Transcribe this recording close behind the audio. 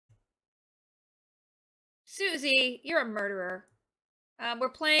Susie, you're a murderer. We're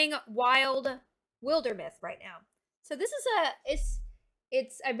playing Wildermyth right now. So this is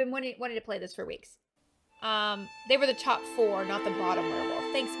I've been wanting to play this for weeks. They were the top 4, not the bottom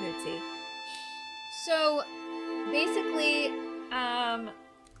werewolf. Thanks, Mootsie. So basically,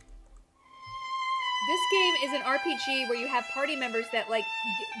 this game is an RPG where you have party members that like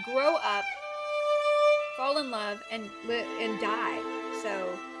grow up, fall in love, and die.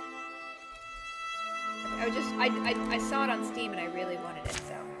 So I saw it on Steam and I really wanted it.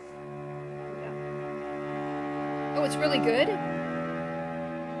 So yeah. Oh, it's really good.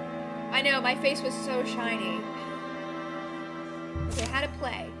 I know, my face was so shiny. Okay, how to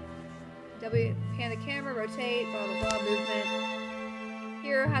play. W, pan the camera, rotate, blah, blah, blah, movement.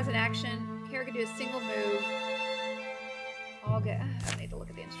 Hero has an action. Hero can do a single move. All good. I don't need to look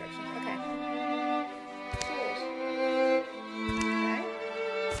at the instructions. Okay. Tools. Okay.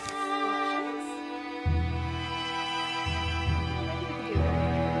 Options. Maybe we can do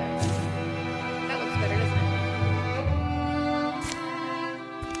that. That looks better, doesn't it?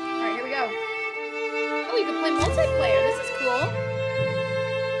 Alright, here we go. Oh, you can play multiplayer. This is cool.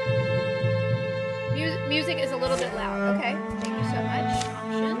 Music is a little bit loud. Okay, thank you so much.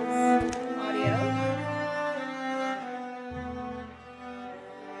 Options, audio.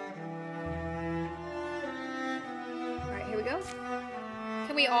 Alright, here we go.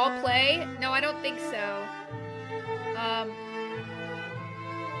 Can we all play? No, I don't think so.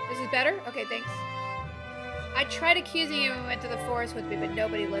 This is better? Okay, thanks. I tried accusing you when we went to the forest with me, but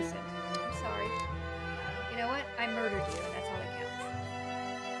nobody listened. I'm sorry. You know what? I murdered you, and that's all that counts.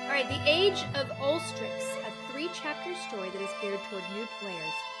 Alright, The Age of Ulstrix, a 3-chapter story that is geared toward new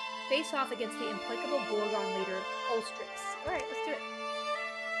players. Face off against the implacable Gorgon leader, Ulstrix. Alright, let's do it.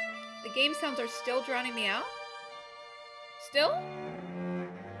 The game sounds are still drowning me out. Still?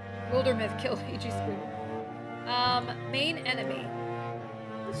 Wildermyth killed E.G. Spoon. Main enemy.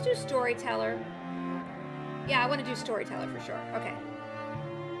 Let's do storyteller. Yeah, I want to do storyteller for sure. Okay.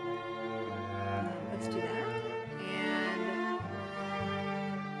 Let's do that.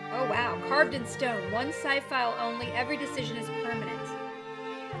 Oh wow, carved in stone. One side file only. Every decision is permanent.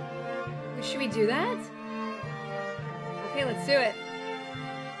 Should we do that? Okay, let's do it.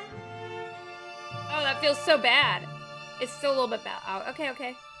 Oh, that feels so bad. It's still a little bit bad. Oh,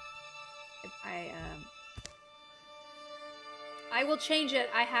 okay. I will change it.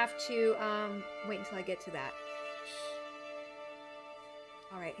 I have to wait until I get to that.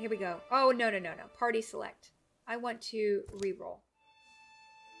 All right, here we go. Oh, no. Party select. I want to reroll.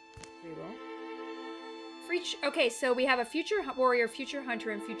 Reroll. Okay, so we have a future warrior, future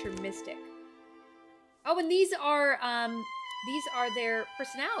hunter, and future mystic. Oh, and these are their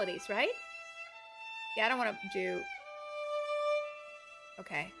personalities, right? Yeah, I don't want to do.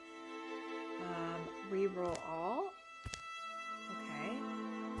 Okay. Reroll all. Okay.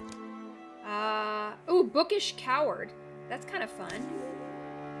 Ooh, bookish coward. That's kind of fun.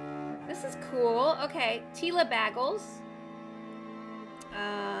 This is cool. Okay, Tila Baggles.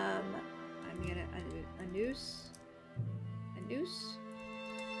 I'm gonna a noose.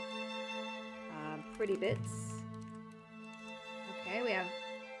 Pretty bits. Okay, we have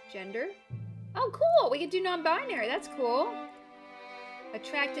gender. Oh, cool. We can do non-binary. That's cool.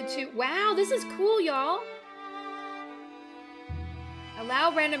 Attracted to. Wow, this is cool, y'all.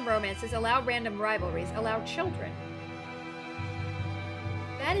 Allow random romances. Allow random rivalries. Allow children.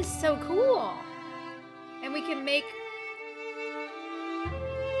 That is so cool. And we can make.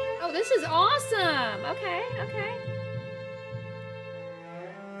 Oh, this is awesome. Okay. Okay.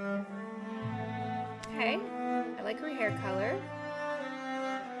 I like her hair color.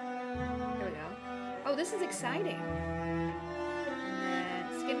 There we go. Oh, this is exciting. And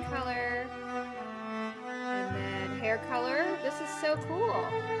then skin color. And then hair color. This is so cool.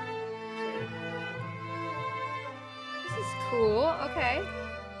 This is cool. Okay.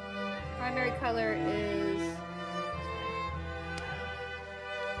 Primary color is...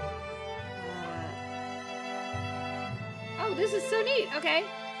 Oh, this is so neat. Okay.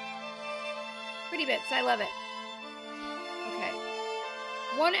 Pretty bits. I love it. Okay.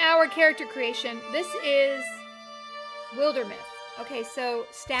 1 hour character creation. This is Wildermyth. Okay, so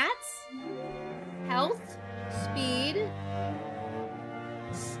stats, health, speed,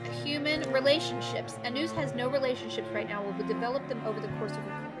 human relationships. Anus has no relationships right now. We'll develop them over the course of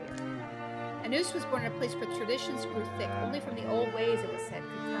her career. Anus was born in a place where traditions grew thick. Only from the old ways, it was said,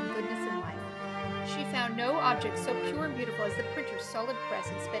 could come goodness and life. She found no object so pure and beautiful as the printer's solid press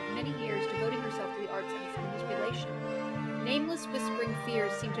and spent many years devoting herself to the arts of manipulation. Nameless, whispering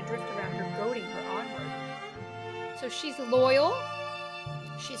fears seemed to drift around her, goading her onward. So she's loyal.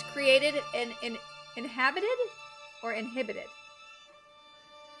 She's created an Inhabited or inhibited?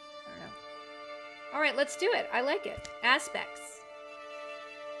 I don't know. All right, let's do it. I like it. Aspects.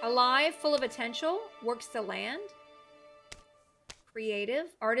 Alive, full of potential, works the land. Creative,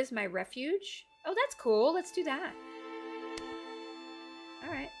 art is my refuge. Oh, that's cool. Let's do that.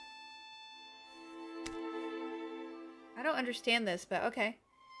 All right. I don't understand this, but okay.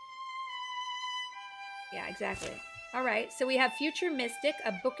 Yeah, exactly. All right, so we have Future Mystic,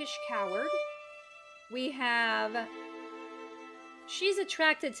 a bookish coward. We have... She's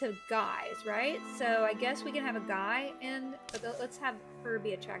attracted to guys, right? So I guess we can have a guy, and let's have her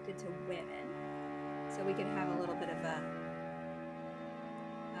be attracted to women. So we can have a little bit of a...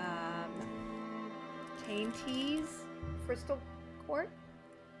 Tainties, Crystal Court.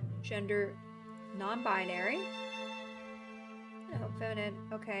 Gender, non-binary. Oh, feminine,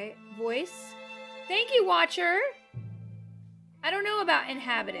 okay. Voice. Thank you, Watcher! I don't know about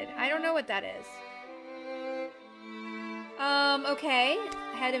inhabited. I don't know what that is. Okay.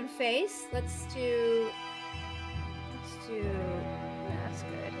 Head and face. Let's do... That's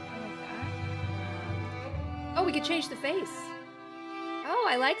good. I like that. Oh, we could change the face. Oh,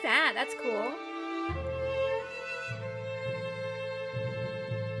 I like that. That's cool.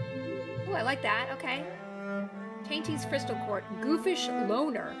 Oh, I like that. Okay. Tainty's Crystal Court. Goofish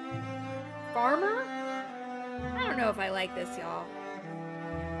Loner. Farmer? I don't know if I like this, y'all.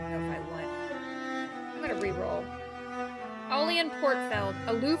 I don't know if I want. I'm gonna re-roll. Olean Portfeld.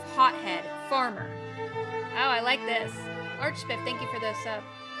 Aloof Hothead. Farmer. Oh, I like this. Archspiff, thank you for the sub.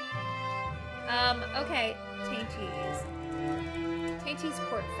 Okay. Tainty's. Tainty's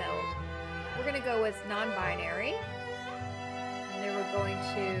Portfeld. We're gonna go with non-binary. And then we're going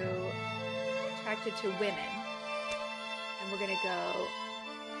to... attracted to women. And we're gonna go...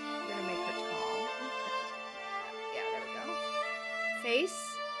 We're gonna make her tall. Yeah, there we go. Face.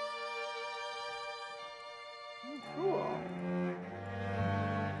 Oh, cool.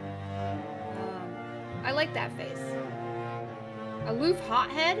 I like that face. Aloof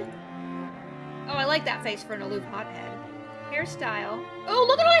hothead? Oh, I like that face for an aloof hothead. Hairstyle. Oh,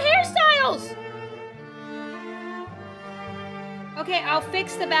 look at all the hairstyles! Okay, I'll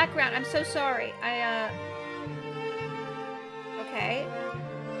fix the background. I'm so sorry. Okay.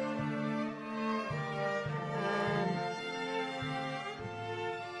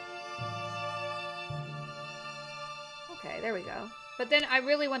 Okay, there we go. But then I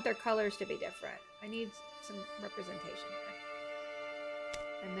really want their colors to be different. I need some representation here.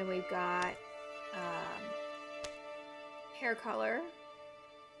 And then we've got hair color.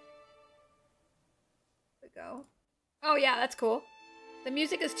 There we go. Oh yeah, that's cool. The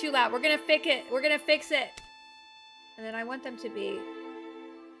music is too loud. We're gonna fix it. We're gonna fix it. And then I want them to be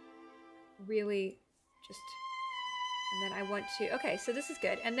really just... And then I want to... Okay, so this is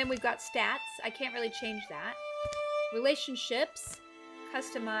good. And then we've got stats. I can't really change that. Relationships.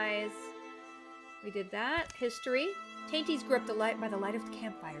 Customize. We did that. History. Tainties grew up by the light of the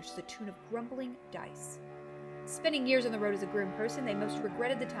campfires to the tune of grumbling dice. Spending years on the road as a groomed person, they most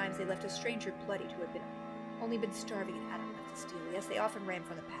regretted the times they left a stranger bloodied who had only been starving and hadn't left to steal. Yes, they often ran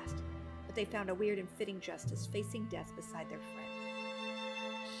from the past, but they found a weird and fitting justice, facing death beside their friends.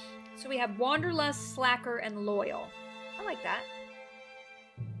 So we have Wanderlust, Slacker, and Loyal. I like that.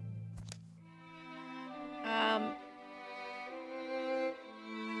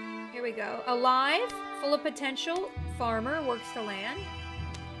 Here we go. Alive, full of potential, Farmer, works the land.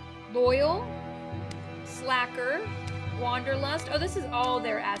 Loyal, Slacker, Wanderlust. Oh, this is all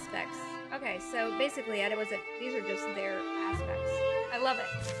their aspects. Okay, so basically, these are just their aspects. I love it.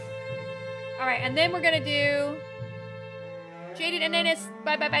 All right, and then we're gonna do Jaded and Ennis.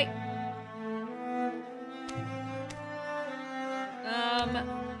 Bye, bye, bye.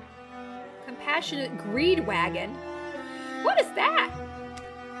 Compassionate Greed Wagon. What is that?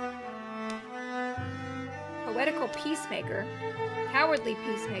 Poetical Peacemaker. Cowardly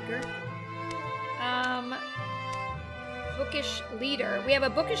Peacemaker. Bookish Leader. We have a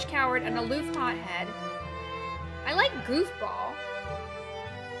Bookish Coward, an Aloof Hothead. I like Goofball.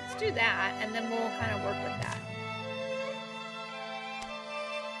 Let's do that, and then we'll kind of work with that.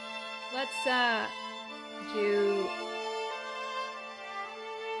 Let's, do...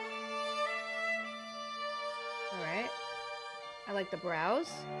 Alright. I like the brows.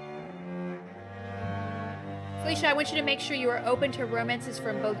 Felicia, I want you to make sure you are open to romances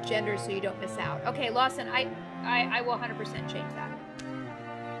from both genders so you don't miss out. Okay, Lawson, I will 100% change that.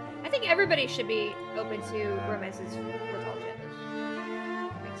 I think everybody should be open to romances with all genders.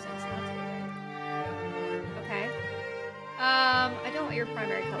 Makes sense not to, right? Okay. I don't want your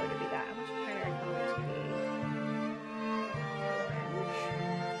primary color to be that. I want your primary color to be orange.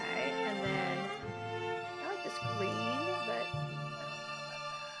 Okay, and then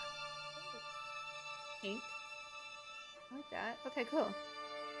Okay, cool.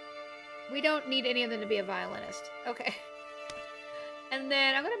 We don't need any of them to be a violinist. Okay. And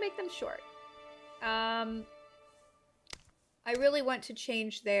then I'm going to make them short. I really want to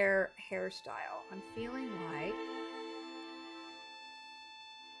change their hairstyle. I'm feeling like...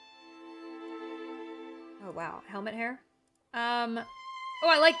 Oh, wow. Helmet hair? Oh,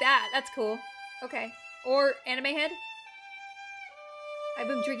 I like that. That's cool. Okay. Or anime head? I've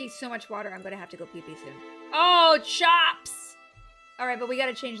been drinking so much water, I'm going to have to go pee-pee soon. Oh, chops! Alright, but we got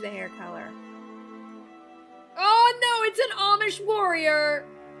to change the hair color. Oh, no, it's an Amish warrior!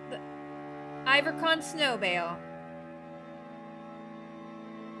 The Ivorcon Snowbale.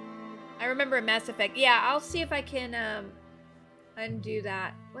 I remember in Mass Effect. Yeah, I'll see if I can undo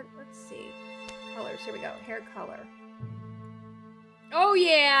that. Let's see. Colors. Here we go. Hair color. Oh,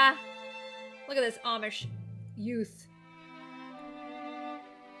 yeah! Look at this Amish youth.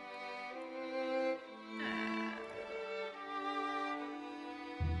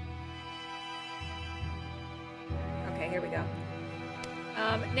 Okay, here we go.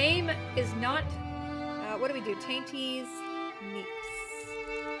 Name is not... what do we do? Tainties. Neeps.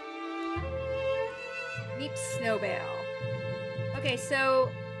 Neeps Snowbale. Okay, so...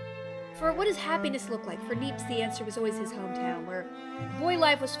 For what does happiness look like? For Neeps, the answer was always his hometown, where boy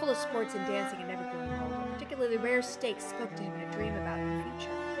life was full of sports and dancing and never growing old. A particularly rare stakes spoke to him in a dream about the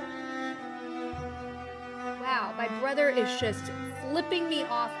future. Wow, my brother is just flipping me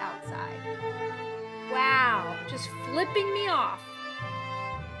off outside. Wow, just flipping me off.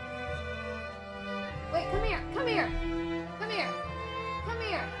 Wait, come here, come here, come here, come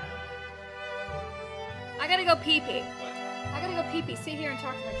here. I gotta go pee-pee. I gotta go pee-pee. Sit here and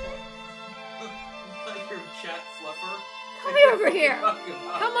talk to my chat. Your chat fluffer? Come over here.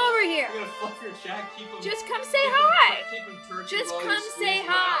 Come over here. You're gonna fluff your chat, keep him... Just come say hi. Just come say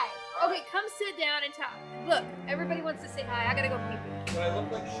hi. Right. Okay, come sit down and talk. Look, everybody wants to say hi. I gotta go pee-pee. Do I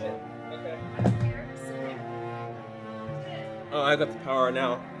look like shit? Okay. I don't care. Sit there. Oh, I got the power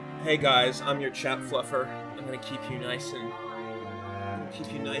now. Hey guys, I'm your chat fluffer. I'm gonna keep you nice and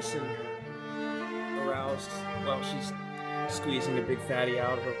aroused while she's squeezing a big fatty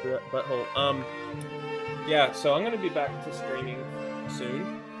out of her butthole. Yeah, so I'm gonna be back to streaming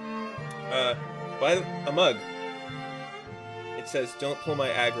soon. Buy a mug. It says, "Don't pull my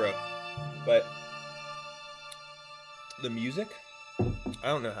aggro," but the music, I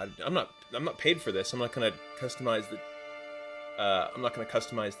don't know how to. I'm not paid for this. I'm not gonna customize the. I'm not gonna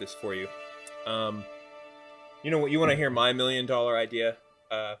customize this for you. You know what? You want to hear my $1 million idea?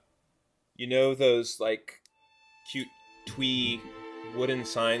 You know those like cute twee wooden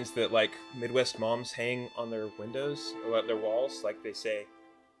signs that like Midwest moms hang on their windows or at their walls, like they say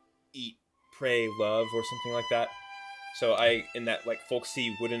 "Eat, Pray, Love" or something like that. So in that like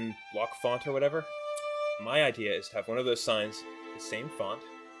folksy wooden block font or whatever, my idea is to have one of those signs, the same font,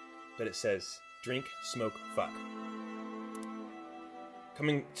 but it says "Drink, Smoke, Fuck."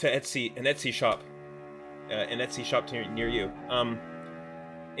 Coming to an Etsy shop near you.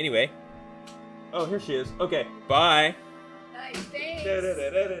 Anyway. Oh, here she is. Okay, bye. Nice, thanks.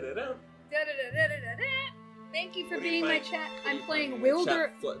 Thank you for being my chat. I'm playing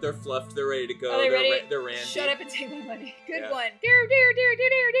Wilder. They're fluffed. They're ready to go. Are they ready? They're randy. Shut up and take my money. Good Yeah. one. Dear.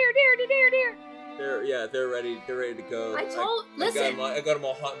 They're ready to go. Listen. I got them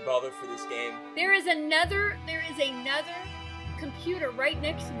all hot and bothered for this game. There is another computer right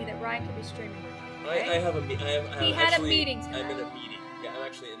next to me that Ryan could be streaming with. Okay? I have a meeting. He had a meeting tonight. I'm in a meeting. Yeah, I'm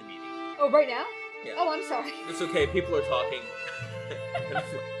actually in a meeting. Oh, right now? Yeah. Oh, I'm sorry. It's okay. People are talking.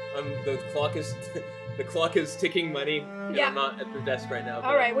 The clock is ticking money. Yeah. I'm not at the desk right now.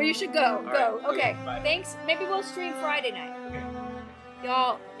 All right. Well, you should go. Go. Right, okay. bye. Thanks. Maybe we'll stream Friday night. Okay.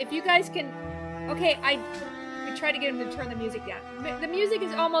 Y'all, if you guys can... Okay, we tried to get him to turn the music down. The music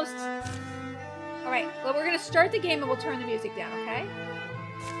is almost... All right. Well, we're going to start the game and we'll turn the music down, okay?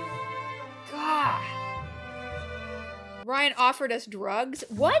 God. Ryan offered us drugs?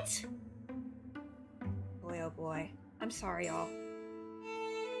 What? Boy, oh boy. I'm sorry, y'all.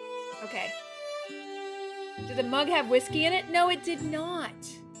 Okay. Did the mug have whiskey in it? No, it did not.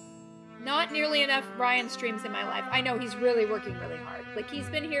 Not nearly enough Ryan streams in my life. I know he's really working really hard. Like, he's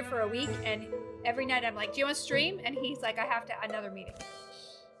been here for a week, and every night I'm like, do you want to stream? And he's like, I have to, another meeting.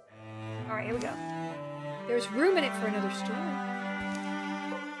 All right, here we go. There's room in it for another story.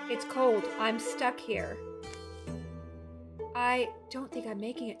 It's cold. I'm stuck here. I don't think I'm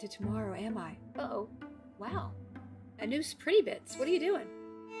making it to tomorrow, am I? Uh-oh. Wow. A noose pretty bits. What are you doing?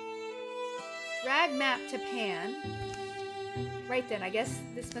 Drag map to pan. Right then, I guess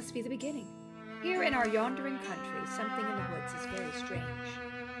this must be the beginning. Here in our yondering country, something in the woods is very strange.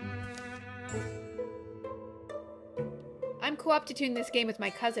 I'm co-opting this game with my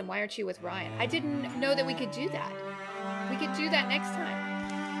cousin. Why aren't you with Ryan? I didn't know that we could do that. We could do that next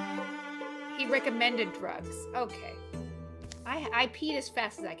time. He recommended drugs. Okay. I peed as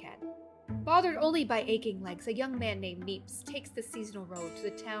fast as I can. Bothered only by aching legs, a young man named Neeps takes the seasonal road to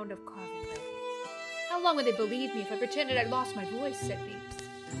the town of Carvenwood. How long would they believe me if I pretended I'd lost my voice, said Neeps.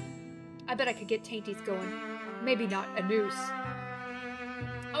 I bet I could get Tainties going. Maybe not a noose.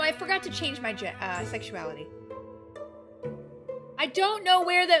 Oh, I forgot to change my sexuality. I don't know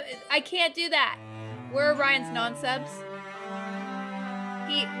where I can't do that. Where are Ryan's non-subs?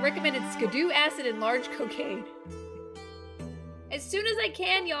 He recommended skidoo acid and large cocaine. As soon as I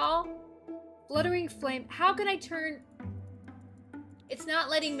can, y'all. Fluttering flame. How can I turn... It's not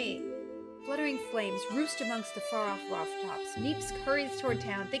letting me. Fluttering flames roost amongst the far-off rooftops. Neeps hurries toward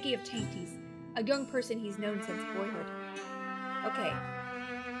town, thinking of Tainties, a young person he's known since boyhood. Okay.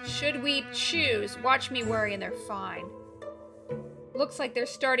 Should we choose? Watch me worry and they're fine. Looks like they're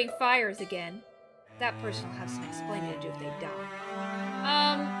starting fires again. That person will have some explaining to do if they die.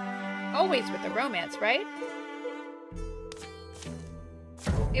 Always with the romance, right?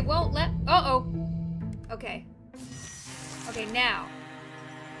 It won't let... Uh-oh. Okay. Okay, now.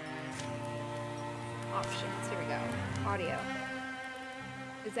 Options. Here we go. Audio.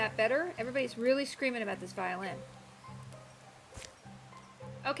 Is that better? Everybody's really screaming about this violin.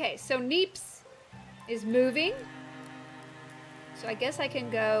 Okay, so Neeps is moving. So I guess I can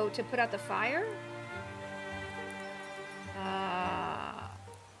go to put out the fire.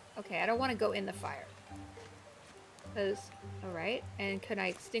 Okay, I don't want to go in the fire. Alright, and can I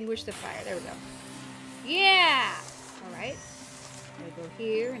extinguish the fire? There we go. Yeah! Alright. I'm going to go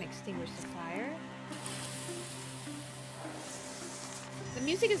here and extinguish the fire. The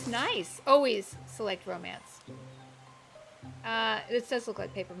music is nice. Always select romance. This does look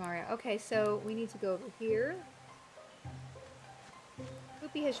like Paper Mario. Okay, so we need to go over here.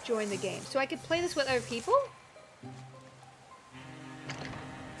 Poopy has joined the game. So I could play this with other people?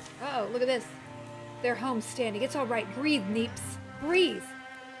 Uh-oh, look at this. They're home standing. It's all right. Breathe, Neeps. Breathe.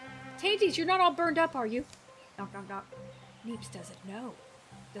 Tainties, you're not all burned up, are you? Knock, knock, knock. Neeps doesn't know.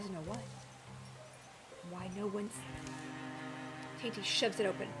 Doesn't know what? Why no one's... Tainty shoves it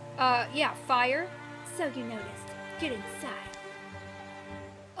open. Yeah, fire. So you noticed. Get inside.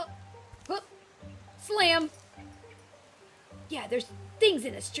 Slam. Yeah, there's things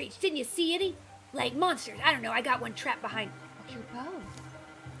in the streets. Didn't you see any? Like monsters. I don't know. I got one trapped behind your bone.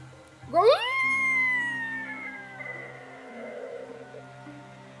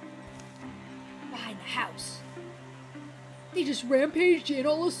 Behind the house. They just rampaged in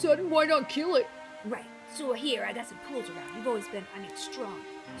all of a sudden. Why not kill it? Right. So here, I got some pulls around. You've always been, strong.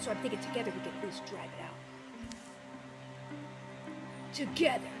 So I'm thinking together we can at least drive it out.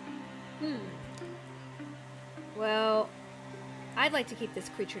 Together. Well, I'd like to keep this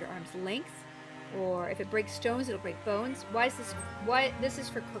creature at arm's length. Or if it breaks stones, it'll break bones. This is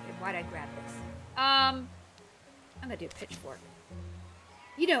for cooking. Why'd I grab this? I'm gonna do a pitchfork.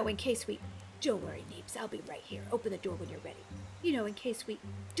 You know, in case we... Don't worry, Neeps. I'll be right here. Open the door when you're ready. You know, in case we...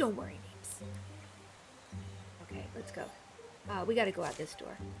 Don't worry, Neeps. Okay, let's go. We gotta go out this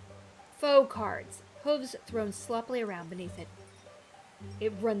door. Faux cards. Hooves thrown sloppily around beneath it.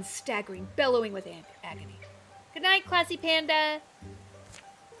 It runs staggering, bellowing with agony. Good night, classy panda!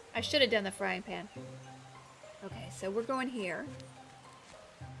 I should have done the frying pan. Okay, so we're going here.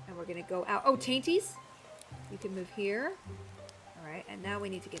 And we're gonna go out. Oh, Tainties! You can move here. Alright, and now we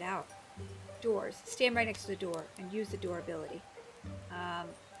need to get out. Doors. Stand right next to the door and use the door ability.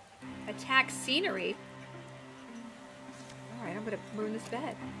 Attack scenery. Alright, I'm gonna ruin this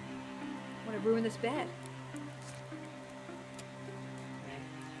bed. I'm gonna ruin this bed. Okay,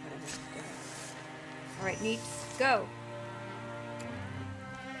 whatever. Alright, Neeps, go!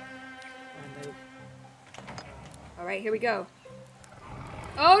 Alright, here we go.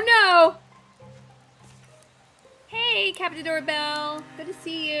 Oh no! Hey, Captain Doorbell. Good to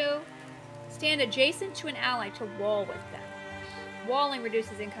see you. Stand adjacent to an ally to wall with them. Walling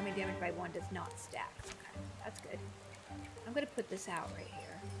reduces incoming damage by 1, does not stack. Okay, that's good. I'm going to put this out right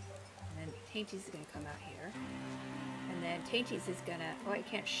here. And then Tainties is going to come out here. And then Tainties is going to... Oh, I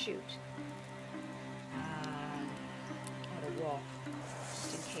can't shoot. On a wall.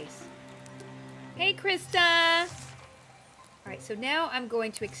 Just in case. Hey, Krista! Alright, so now I'm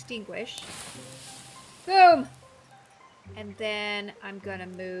going to extinguish. Boom! And then I'm going to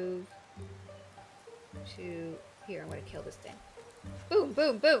move to here. I'm going to kill this thing. Boom,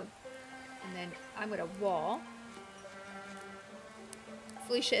 boom, boom! And then I'm going to wall.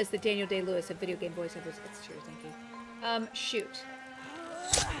 Felicia is the Daniel Day-Lewis of video game voiceovers. It's true, thank you. Shoot.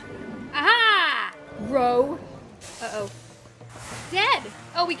 Aha! Row. Uh-oh. Dead!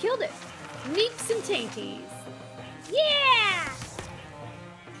 Oh, we killed it. Neeps and Tainties. Yeah!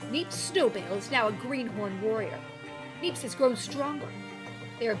 Neep's snowbale is now a greenhorn warrior. Neeps has grown stronger.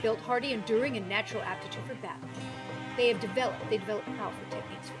 They are built hardy, enduring, and natural aptitude for battle. They develop powerful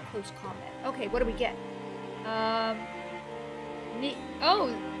techniques for close combat. Okay, what do we get? Oh,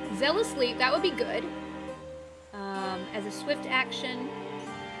 Zealous Leap, that would be good. As a swift action,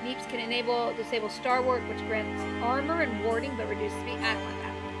 Neeps can disable Starwart, which grants armor and warding, but reduces speed. I don't want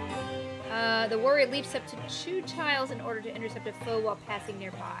that. The warrior leaps up to 2 tiles in order to intercept a foe while passing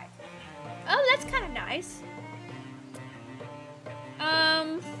nearby. Oh, that's kind of nice.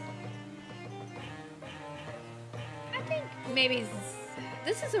 I think maybe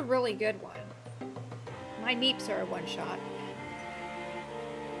this is a really good one. My Neeps are a one-shot.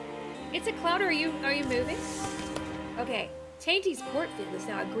 It's a cloud. Are you moving? Okay. Tainty's Portfield is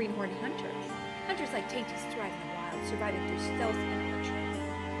now a greenhorn hunter. Hunters like Tainty's thrive in the wild, surviving through stealth and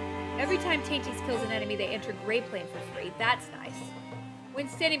archery. Every time Tainty's kills an enemy, they enter Grey Plane for free. That's nice. When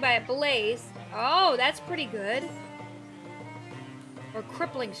standing by a blaze, oh, that's pretty good. Or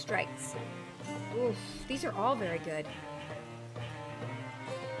crippling strikes. Oof, these are all very good.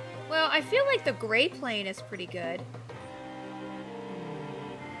 Well, I feel like the Grey Plane is pretty good.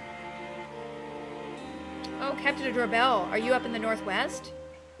 Oh, Captain Doorbell, are you up in the northwest?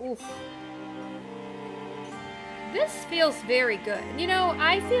 Oof. This feels very good. You know,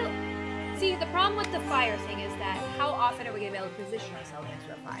 I feel... See, the problem with the fire thing is that how often are we going to be able to position ourselves next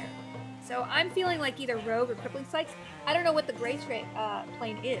to a fire? So I'm feeling like either rogue or crippling strikes. I don't know what the Grey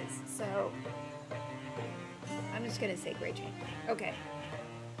Plane is, so... I'm just going to say Grey Chain. Okay.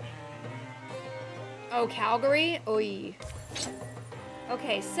 Oh, Calgary? Oy.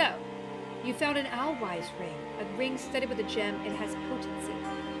 Okay, so... You found an Owlwise ring. A ring studded with a gem. It has potency.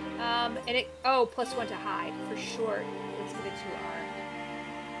 And it... Oh, +1 to hide. For sure. Let's give it to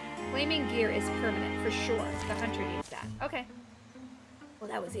our... Flaming gear is permanent. For sure. The hunter needs that. Okay.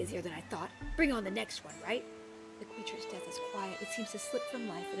 Well, that was easier than I thought. Bring on the next one, right? The creature's death is quiet. It seems to slip from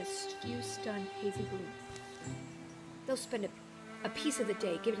life in a few stunned, hazy gleams. They'll spend a piece of the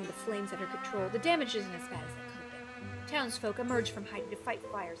day giving the flames under control. The damage isn't as bad as it could have been. Townsfolk emerge from hiding to fight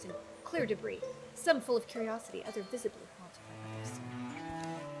fires and clear debris, some full of curiosity, others visibly haunted by others.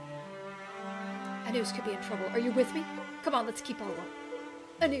 Anus could be in trouble. Are you with me? Come on, let's keep our word.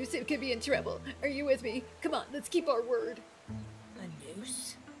 Anus could be in trouble. Are you with me? Come on, let's keep our word.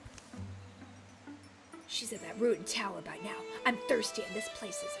 Anus? She's at that ruined tower by now. I'm thirsty and this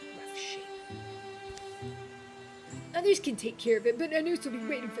place is in rough shape. Others can take care of it, but Anus will be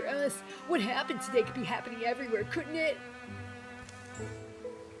waiting for us. What happened today could be happening everywhere, couldn't it?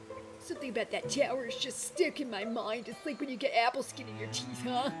 Something about that tower is just stuck in my mind. It's like when you get apple skin in your teeth,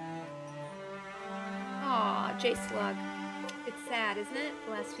 huh? Aw, J-Slug. It's sad, isn't it?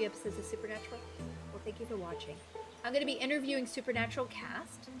 The last few episodes of Supernatural. Well, thank you for watching. I'm going to be interviewing Supernatural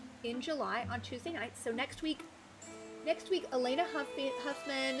cast in July on Tuesday nights. So next week, Elena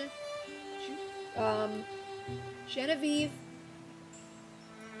Huffman, Genevieve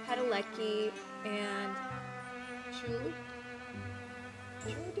Padalecki, and Julie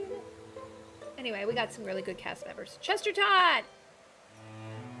doing it? Anyway, we got some really good cast members. Chester Todd!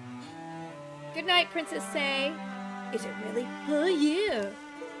 Good night, Princess Say. Is it really? Oh, yeah.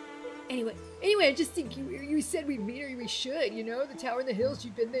 Anyway, I just think you said we'd meet or we should, you know? The tower in the hills,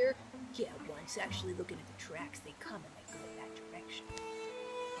 you've been there? Yeah, once. Actually, looking at the tracks, they come and they go in that direction.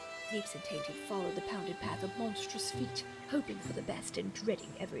 Neeps and Tainty followed the pounded path of monstrous feet, hoping for the best and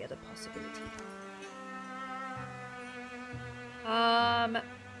dreading every other possibility.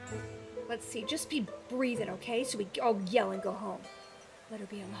 Let's see. Just be breathing, okay? So we all yell and go home. Let her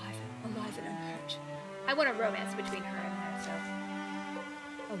be alive and unhurt. I want a romance between her and her, so...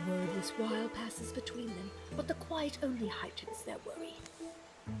 A wordless while passes between them, but the quiet only heightens their worry.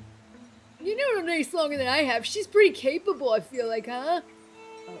 You know her nice longer than I have. She's pretty capable, I feel like, huh?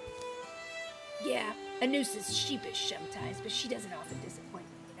 Oh. Yeah, Anus is sheepish sometimes, but she doesn't often disappoint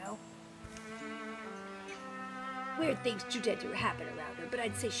me, you know? Weird things do tend to happen around her, but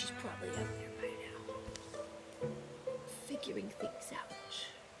I'd say she's probably up there by now. Figuring things out.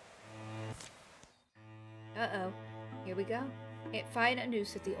 Uh-oh. Here we go. Find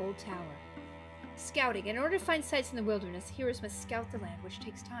Anus at the old tower. Scouting. In order to find sites in the wilderness, heroes must scout the land, which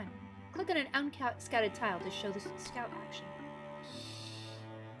takes time. Click on an unscouted tile to show the scout action.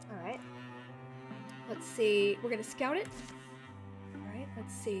 Alright. Let's see. We're going to scout it. Alright,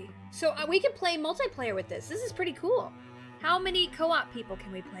 let's see. So we can play multiplayer with this. This is pretty cool. How many co-op people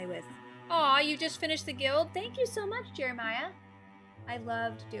can we play with? Aw, you just finished the guild? Thank you so much, Jeremiah. I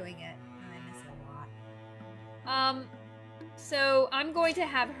loved doing it. I miss it a lot. So I'm going to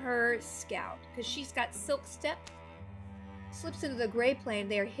have her scout, because she's got Silk Step. Slips into the gray plane.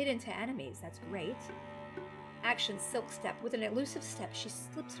 They are hidden to enemies. That's great. Action, Silk Step. With an elusive step, she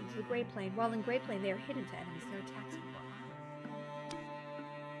slips into the gray plane. While in gray plane, they are hidden to enemies. Their attacks and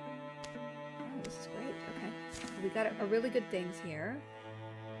oh, this is great. Okay. We got a really good things here.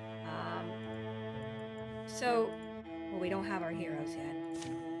 Well, we don't have our heroes yet.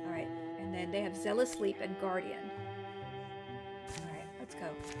 Alright. And then they have Zealous Leap and Guardian. Alright, let's go.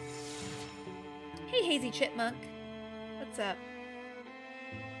 Hey, Hazy Chipmunk. What's up?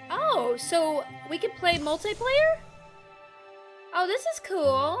 Oh, so we can play multiplayer? Oh, this is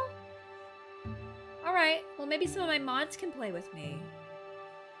cool. Alright, well maybe some of my mods can play with me.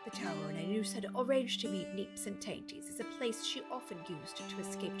 The tower in Anus had arranged to meet Neeps and Tainties is a place she often used to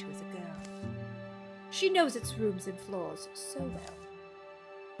escape to as a girl. She knows its rooms and floors so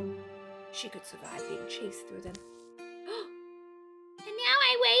well. She could survive being chased through them. And now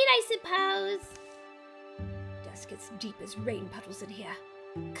I wait, I suppose. Dust gets deep as rain puddles in here.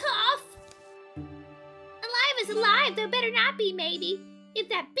 Cough! Alive is alive, though better not be, maybe. If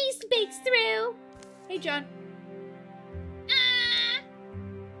that beast breaks through. Hey, John.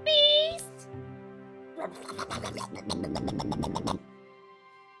 Beast!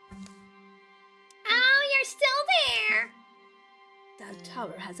 Oh, you're still there! The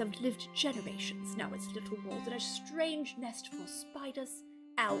tower has outlived generations. Now its little walls are a strange nest for spiders,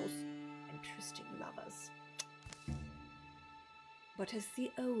 owls, and trysting lovers. But as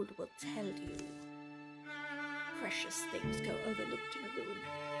the old will tell you, precious things go overlooked in a ruin.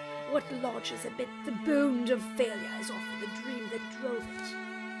 What lodges amid the bound of failure is often the dream that drove it.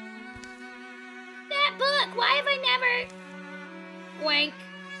 That book, why have I never... Wank.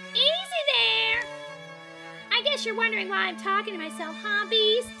 Easy there! I guess you're wondering why I'm talking to myself, huh,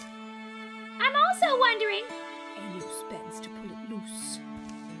 Beast? I'm also wondering... Anus bends to pull it loose.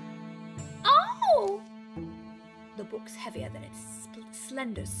 Oh! The book's heavier than its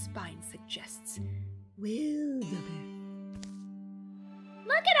slender spine suggests. Wildermyth.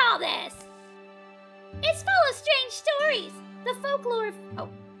 Look at all this! It's full of strange stories. The folklore of... Oh,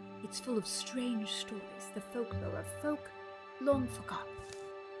 it's full of strange stories. The folklore of folk long forgotten.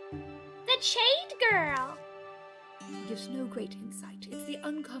 The Chained Girl. It gives no great insight. It's the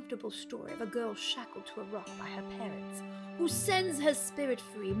uncomfortable story of a girl shackled to a rock by her parents, who sends her spirit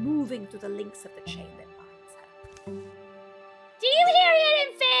free, moving through the links of the chain that binds her. Do you hear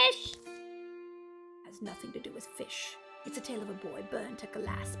Hidden Fish? Has nothing to do with fish. It's a tale of a boy burned to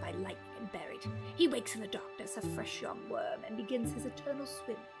glass by lightning and buried. He wakes in the darkness, a fresh young worm, and begins his eternal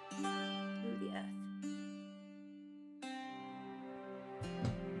swim through the earth.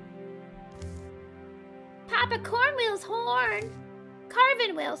 Papa Cornwheel's horn.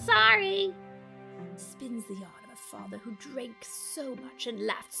 Carvinwheel, sorry. Spins the yarn of a father who drank so much and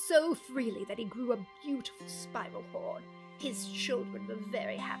laughed so freely that he grew a beautiful spiral horn. His children were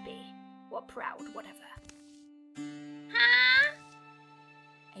very happy, or proud, whatever. Huh?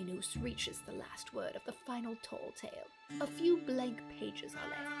 Anus reaches the last word of the final tall tale. A few blank pages are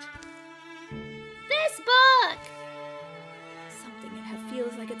left. This book! Something in her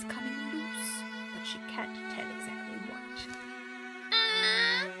feels like it's coming loose, but she can't tell exactly what.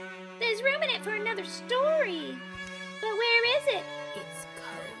 There's room in it for another story. But where is it? It's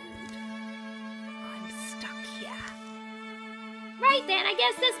cold. I'm stuck here. Right then, I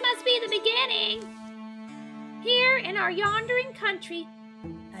guess this must be the beginning. Here in our yondering country.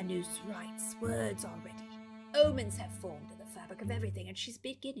 Anus writes words already. Omens have formed in the fabric of everything, and she's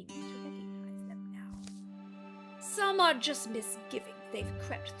beginning to recognize them now. Some are just misgivings. They've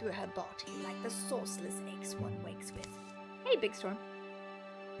crept through her body like the sourceless aches one wakes with. Hey, Big Storm.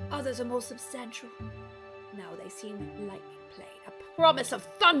 Others are more substantial. Now they seem lightning played, a promise of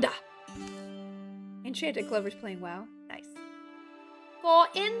thunder. Enchanted Clover's playing WoW. Nice. For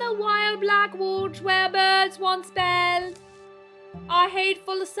in the wild black woods where birds once spelled, are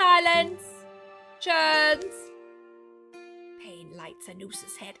hateful silence, churns. Pain lights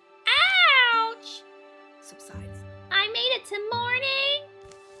Anus's head. Ouch! Subsides. I made it to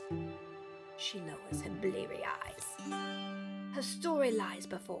morning. She lowers her bleary eyes. Her story lies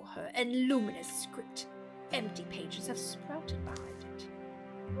before her, in luminous script. Empty pages have sprouted behind it.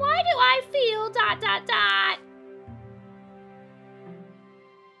 Why do I feel ...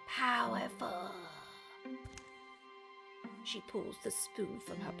 Powerful. She pulls the spoon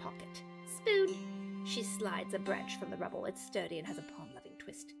from her pocket. Spoon. She slides a branch from the rubble. It's sturdy and has a palm-loving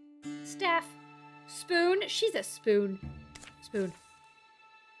twist. Staff. Spoon. She's a spoon. Spoon.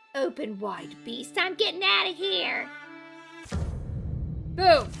 Open wide, Beast. I'm getting out of here.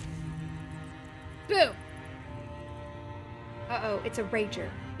 Boom. Boom. Uh-oh, it's a rager.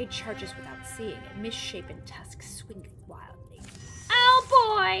 It charges without seeing, and misshapen tusks swinging wildly.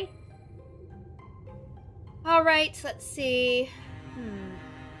 Oh boy! Alright, let's see.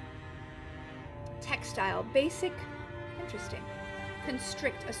 Textile. Basic. Interesting.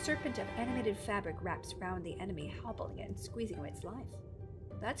 Constrict. A serpent of animated fabric wraps around the enemy, hobbling it and squeezing away its life.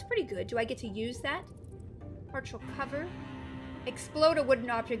 That's pretty good. Do I get to use that? Partial cover. Explode a wooden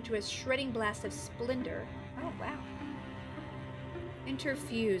object to a shredding blast of splendor. Oh, wow.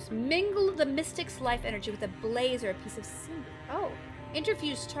 Interfuse. Mingle the mystic's life energy with a blaze or a piece of cinder. Oh.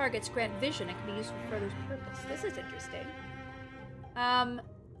 Interfuse targets grant vision and can be used for further purpose. This is interesting.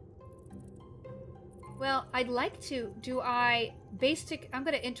 Well, I'd like to... Do I... Basic... I'm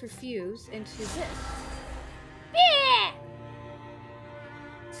going to interfuse into this. Yeah!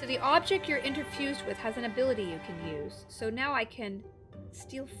 So the object you're interfused with has an ability you can use. So now I can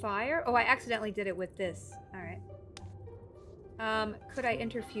steal fire? Oh, I accidentally did it with this. Alright. Could I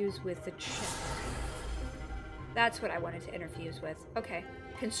interfuse with the chest? That's what I wanted to interfuse with. Okay.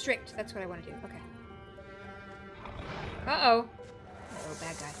 Constrict. That's what I want to do. Okay. Uh-oh. Uh-oh,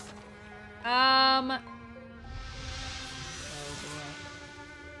 bad guy. Oh, boy.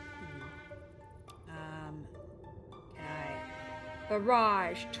 Can I...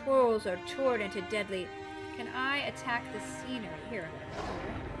 Barrage. Twirls are torn into deadly... Can I attack the scenery? Here.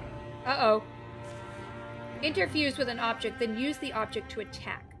 Uh-oh. Interfuse with an object, then use the object to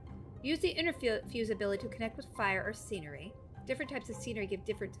attack. Use the interfuse ability to connect with fire or scenery. Different types of scenery give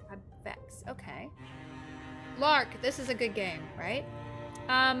different effects. Okay. Lark, this is a good game, right?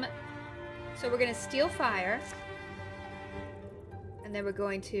 So we're going to steal fire. And then we're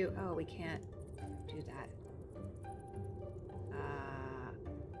going to... Oh, we can't do that.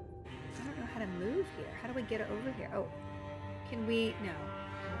 I don't know how to move here. How do we get over here? Oh, can we... No.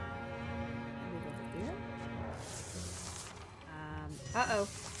 Move over here? Uh-oh.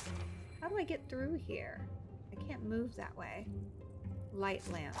 How do I get through here? I can't move that way. Light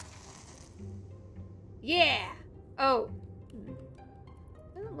lamp. Yeah! Oh.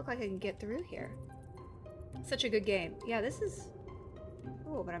 Doesn't look like I can get through here. Such a good game. Yeah, this is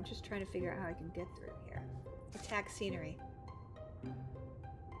cool, but I'm just trying to figure out how I can get through here. Attack scenery.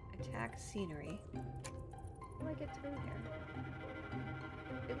 Attack scenery. How do I get through here?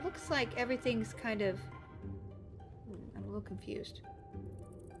 It looks like everything's kind of... I'm a little confused.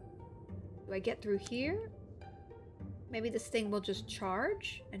 Do I get through here? Maybe this thing will just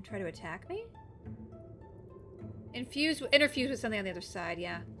charge and try to attack me? Interfuse with something on the other side,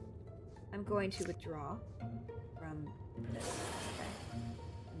 yeah. I'm going to withdraw from this. Okay.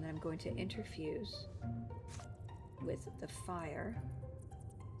 And then I'm going to interfuse with the fire.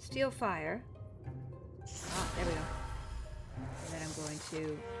 Steal fire. Ah, there we go. And then I'm going to...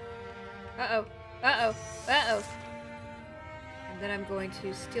 Uh-oh. Uh-oh. Uh-oh. And then I'm going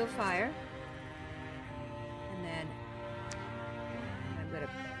to steal fire. And then I'm going to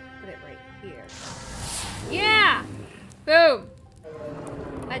put it right here. Yeah! Boom!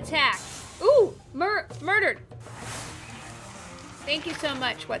 Attack. Ooh! Murdered! Thank you so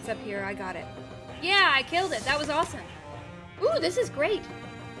much. What's up here? I got it. Yeah, I killed it. That was awesome. Ooh, this is great.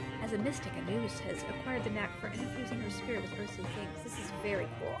 As a mystic, Anubis has acquired the knack for infusing her spirit with earthly things. This is very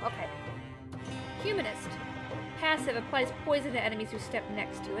cool. Okay. Humanist. Passive applies poison to enemies who step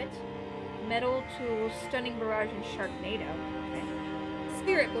next to it. Metal tools, stunning barrage, and sharknado. Okay.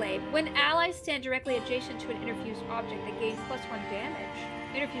 Spirit blade. When allies stand directly adjacent to an interfused object, they gain +1 damage.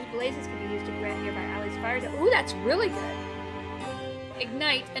 Interfused blazes can be used to grant nearby allies fire. Ooh, that's really good.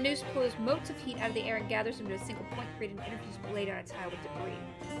 Ignite. Anubis pulls motes of heat out of the air and gathers them to a single point, creating an interfused blade on a tile with debris.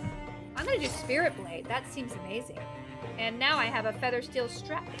 I'm gonna do Spirit Blade. That seems amazing. And now I have a feather steel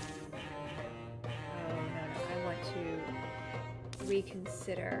strap. Oh, no. I want to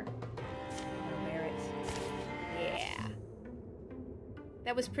reconsider where it's... Yeah.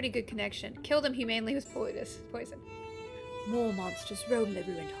 That was pretty good connection. Killed him humanely with poison. More monsters roam the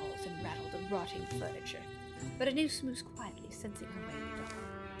ruined halls and rattle the rotting furniture. But Anubis moves quietly, sensing her way in the dark.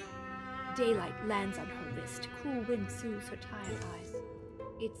 Daylight lands on her wrist. Cool wind soothes her tired eyes.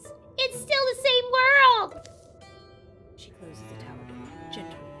 It's still the same world! She closes the tower door,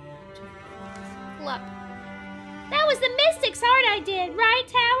 gently, to make Clup. That was the Mystic's heart I did, right,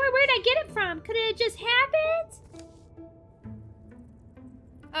 Tower? Where'd I get it from? Could it have just happened?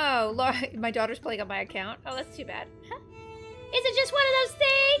 Oh, Laura, my daughter's playing on my account. Oh, that's too bad. Huh? Is it just one of those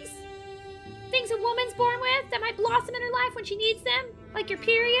things? Things a woman's born with that might blossom in her life when she needs them? Like your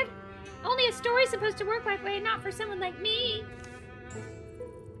period? Only a story's supposed to work that way, not for someone like me.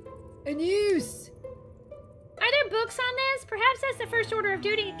 Anubis! Are there books on this? Perhaps that's the first order of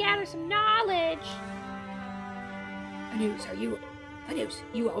duty to gather some knowledge. Anus,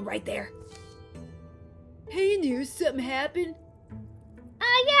 you all right there? Hey, Anus, something happened?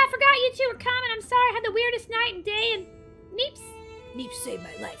 Yeah, I forgot you two were coming. I'm sorry, I had the weirdest night and day, and Neeps saved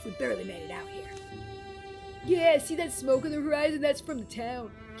my life. We barely made it out here. Yeah, see that smoke on the horizon? That's from the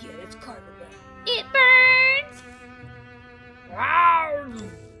town. Yeah, that's cargo boat. It burns!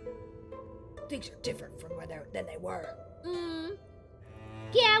 Things are different from than they were.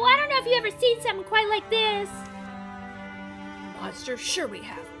 Yeah, well, I don't know if you ever seen something quite like this. Monsters? Sure we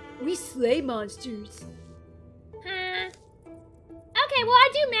have. We slay monsters. Huh? Okay, well, I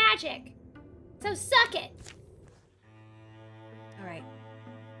do magic. So suck it. Alright.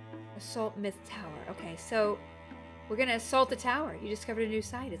 Assault Myth Tower. Okay, so we're gonna assault the tower. You discovered a new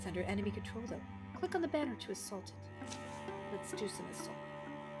site. It's under enemy control, though. Click on the banner to assault it. Let's do some assault.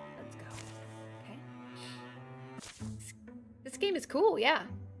 Let's go. Okay. This game is cool, yeah.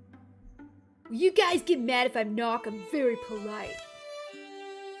 Will you guys get mad if I knock? I'm very polite.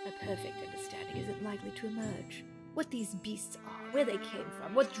 A perfect understanding isn't likely to emerge. What these beasts are, where they came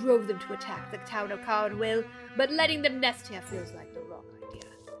from, what drove them to attack the town of Carnwell, but letting them nest here feels like the wrong idea.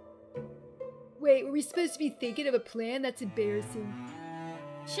 Wait, were we supposed to be thinking of a plan? That's embarrassing.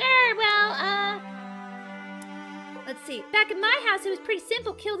 Sure, well, let's see. Back at my house, it was pretty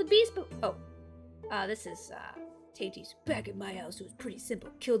simple. Kill the beast, but... this is, Taty's. Back at my house, it was pretty simple.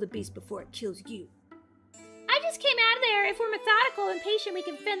 Kill the beast before it kills you. I just came out of there. If we're methodical and patient, we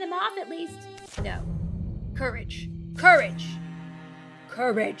can fend them off at least. No. Courage. Courage!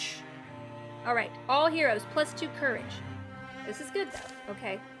 Courage! Alright, all heroes, +2 courage. This is good, though.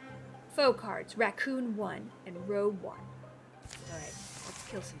 Okay. Foe cards, Raccoon 1 and Row 1. Alright, let's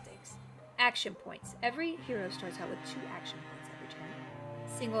kill some things. Action points. Every hero starts out with 2 action points every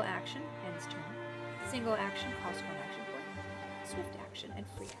turn. Single action ends turn. Single action costs 1 action point. Swift action and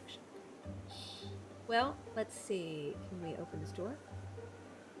free action. Well, let's see. Can we open this door?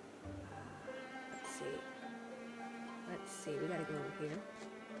 Let's see. Let's see. We gotta go over here.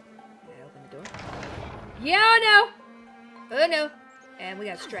 Can I open the door? Yeah, oh no! Oh no! And we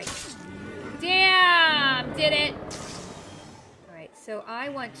got a strike. Damn! Did it! Alright, so I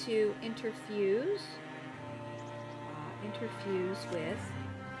want to interfuse. Interfuse with.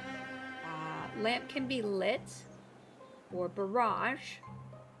 Lamp can be lit. Or barrage.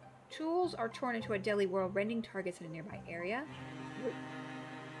 Tools are torn into a deadly whirl, rending targets in a nearby area.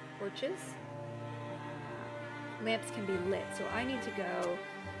 Torches. Lamps can be lit. So I need to go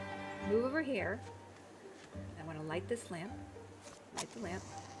move over here. I want to light this lamp. Light the lamp.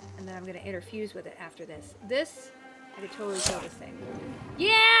 And then I'm going to interfuse with it after this. This, I could totally kill this thing.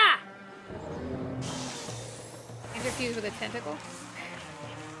 Yeah! Interfuse with a tentacle.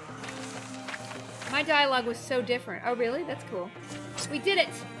 My dialogue was so different. Oh, really? That's cool. We did it!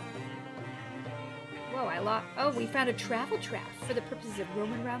 Whoa, I lost. Oh, we found a travel trap for the purposes of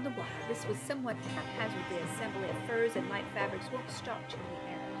roaming around the wild. This was somewhat haphazard. The assembly of furs and light fabrics won't stop till the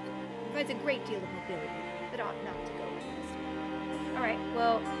air. It provides a great deal of mobility, but ought not to go unnoticed. Alright,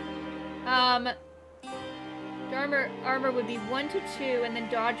 well, armor would be 1 to 2, and then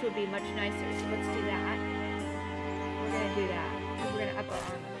dodge would be much nicer, so let's do that. We're gonna do that. We're gonna up our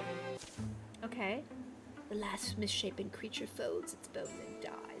armor. Okay. The last misshapen creature folds its bones and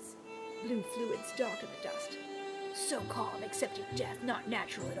dies. Blue fluids darken the dust. So calm, accepting death, not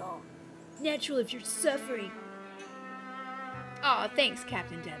natural at all. Natural if you're suffering. Aw, thanks,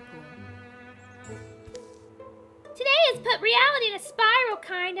 Captain Deadpool. Today has put reality in a spiral,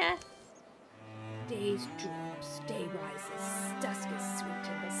 kinda. Days drops, day rises, dusk is sweet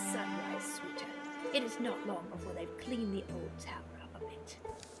and the sunrise sweeter. It is not long before they've cleaned the old tower of it.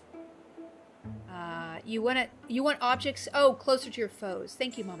 You want objects? Oh, closer to your foes.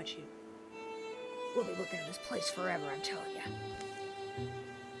 Thank you, Mama Chu. We'll be working on this place forever, I'm telling you.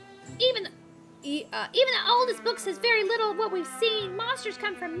 Even the oldest book says very little of what we've seen. Monsters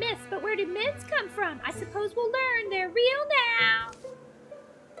come from myths, but where do myths come from? I suppose we'll learn. They're real now.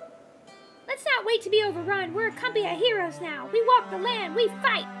 Let's not wait to be overrun. We're a company of heroes now. We walk the land. We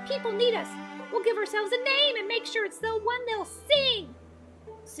fight. People need us. We'll give ourselves a name and make sure it's the one they'll sing.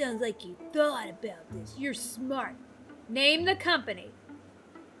 Sounds like you thought about this. You're smart. Name the company.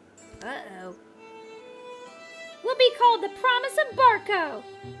 Uh-oh. We'll be called the Promise of Barco.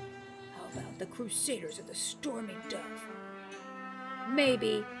 How about the Crusaders of the Storming Dove?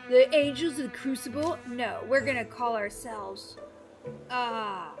 Maybe. The Angels of the Crucible? No, we're gonna call ourselves...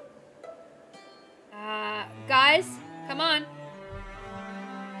 guys, come on.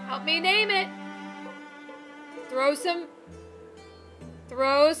 Help me name it. Throw some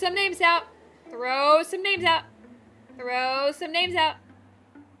names out. Throw some names out.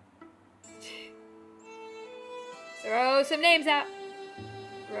 Throw some names out.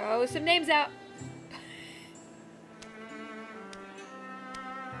 Throw some names out.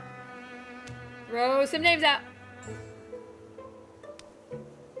 Throw some names out.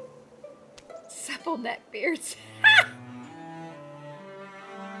 Supple neckbeards.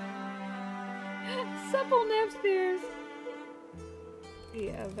 Supple neckbeards. The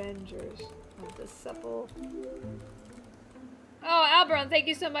Avengers of the Supple. Oh, Alberon, thank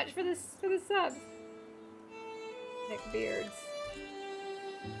you so much for this subs. Neckbeards.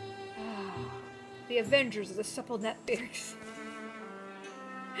 The Avengers of the Supple Neckbeards.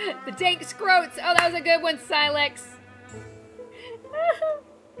 The Dank Scroats. Oh, that was a good one, Silex.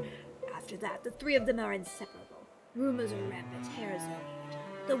 After that, the three of them are inseparable. Rumors are rampant, hair is no need.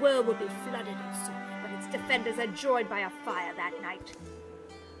 The world will be flooded in sorrow, but its defenders are joined by a fire that night.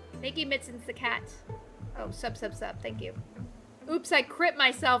 Thank you, Mitsins the cat. Oh, sub. Thank you. Oops, I crit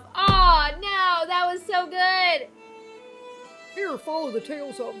myself. Oh, no, that was so good. Here, follow the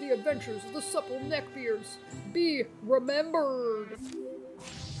tales of the adventures of the Supple Neckbeards. Be remembered.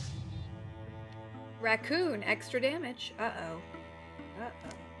 Raccoon, extra damage. Uh-oh.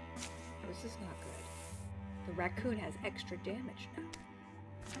 This is not good. The raccoon has extra damage now.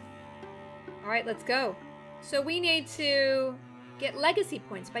 Alright, let's go. So we need to get legacy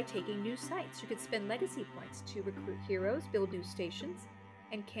points by taking new sites. You can spend legacy points to recruit heroes, build new stations,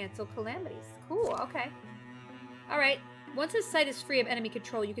 and cancel calamities. Cool, okay. Alright, once a site is free of enemy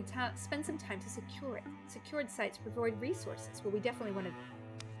control, you can spend some time to secure it. Secured sites provide resources. Well, we definitely want to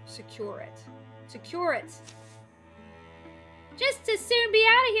secure it. Secure it! Just to soon be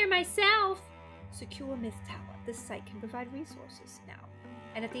out of here myself. Secure Myth Tower. This site can provide resources now.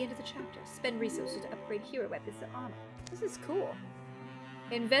 And at the end of the chapter, spend resources to upgrade hero weapons and armor. This is cool.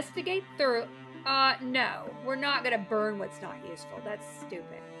 Investigate thorough. No. We're not gonna burn what's not useful. That's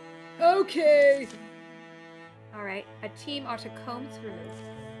stupid. Okay. Alright. A team ought to comb through.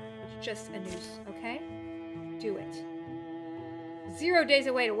 It's just a noose, okay? Do it. 0 days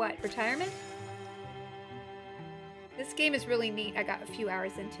away to what? Retirement? This game is really neat. I got a few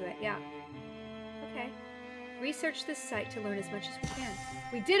hours into it. Yeah. Okay. Research this site to learn as much as we can.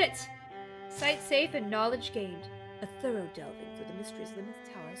 We did it! Site safe and knowledge gained. A thorough delving through the mysteries of the Myth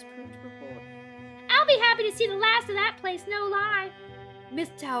Tower has proved reward. I'll be happy to see the last of that place, no lie.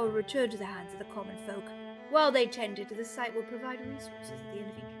 Myth Tower will return to the hands of the common folk. While they tend it, the site will provide resources at the end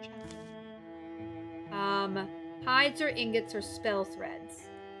of each chapter. Hides or ingots or spell threads.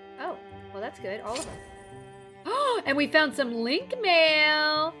 Oh, well that's good. All of them. Oh, and we found some link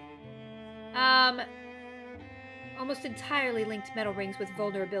mail! Almost entirely linked metal rings with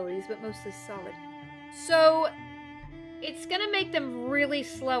vulnerabilities, but mostly solid. So, it's gonna make them really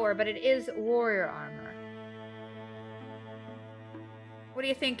slower, but it is warrior armor. What do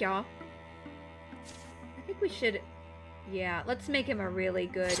you think, y'all? I think we should... Yeah, let's make him a really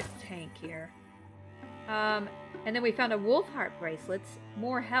good tank here. And then we found a wolf heart bracelets.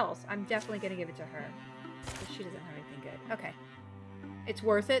 More health. I'm definitely gonna give it to her. But she doesn't have anything good. Okay. It's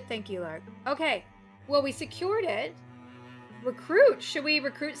worth it? Thank you, Lark. Okay. Well, we secured it. Recruit. Should we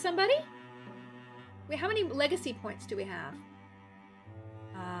recruit somebody? Wait, how many legacy points do we have?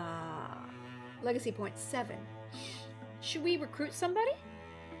 Legacy points 7. Should we recruit somebody?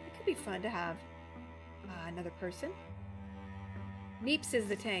 It could be fun to have another person. Meeps is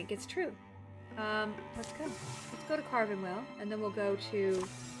the tank. It's true. Let's go. Let's go to Carvinwell, and then we'll go to...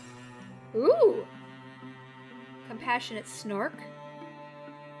 Ooh! Compassionate Snork.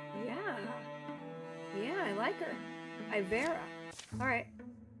 Yeah. Yeah, I like her. Ivera. Alright.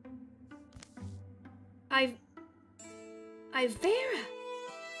 Ivera!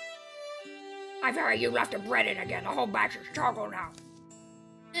 Ivera, you left the bread in again. The whole batch is charcoal now.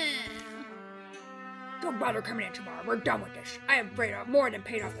 Don't bother coming in tomorrow. We're done with this. I have more than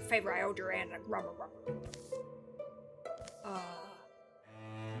paid off the favor I owed your aunt and rubber.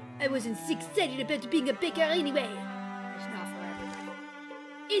 I wasn't excited about being a baker anyway. It's not for everybody.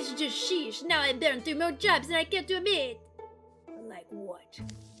 It's just sheesh. Now I burned through more jobs than I care to admit. Like what?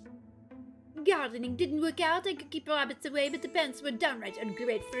 Gardening didn't work out. I could keep rabbits away, but the parents were downright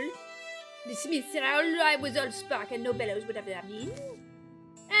ungrateful. The Smiths said I was all spark and no bellows, whatever that means.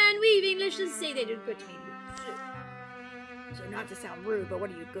 And we Englishes say they don't go to me. So not to sound rude, but what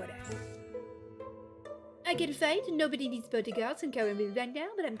are you good at? I can fight, and nobody needs bodyguards and carry me right now,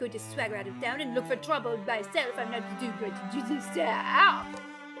 but I'm going to swagger out of town and look for trouble myself. I'm not going to do this now.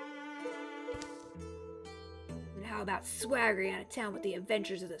 And how about swaggering out of town with the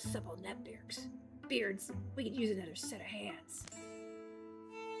adventures of the Supple Neckbeards? Beards, we could use another set of hands.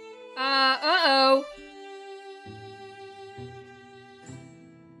 Uh-oh.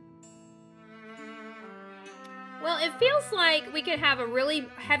 Well, feels like we could have a really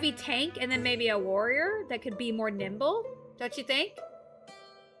heavy tank and then maybe a warrior that could be more nimble. Don't you think?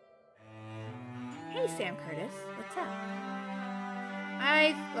 Hey, Sam Curtis. What's up?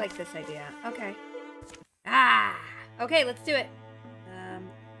 I like this idea. Okay. Ah! Okay, let's do it.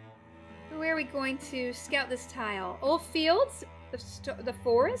 Where are we going to scout this tile? Old Fields? The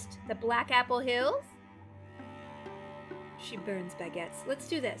forest? The Black Apple Hills? She burns baguettes. Let's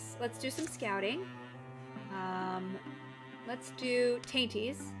do this. Let's do some scouting. Let's do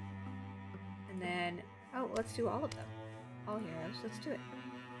Tainties. And then... Oh, let's do all of them. All heroes. Let's do it.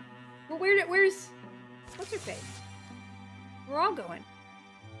 Well, where's... What's her face? We're all going.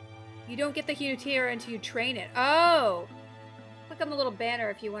 You don't get the Hunutira until you train it. Oh! Click on the little banner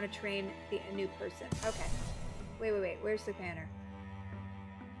if you want to train a new person. Okay. Wait. Where's the banner?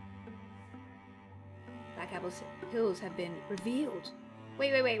 Black Apple Hills have been revealed.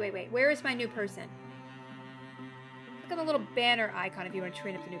 Wait. Where is my new person? Click on the little banner icon if you want to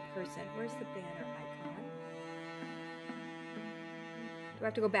train up the new person. Where's the banner icon? Do I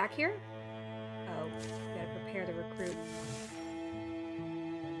have to go back here? Oh, we gotta prepare the recruit.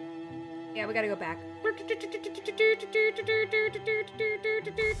 Yeah, we gotta go back.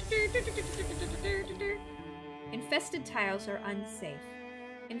 Infested tiles are unsafe.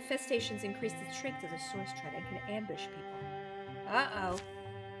 Infestations increase the strength of the source tread and can ambush people. Uh-oh.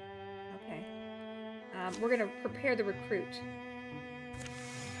 Okay. We're gonna prepare the recruit.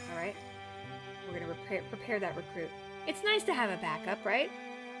 Alright. We're gonna prepare that recruit. It's nice to have a backup, right?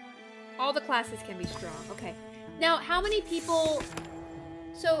 All the classes can be strong. Okay. Now, how many people...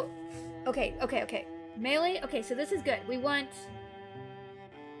 So... Okay. Melee? Okay, so this is good. We want...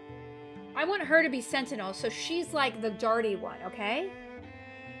 I want her to be Sentinel, so she's like the darty one, okay?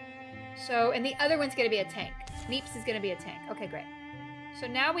 So, and the other one's gonna be a tank. Meeps is gonna be a tank. Okay, great. So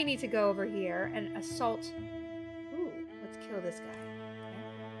now we need to go over here and assault... Ooh, let's kill this guy.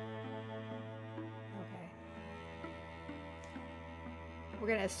 Okay. We're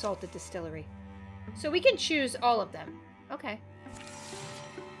gonna assault the distillery. So we can choose all of them. Okay.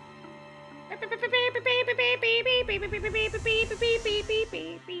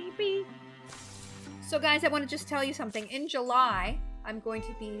 So guys, I want to just tell you something. In July, I'm going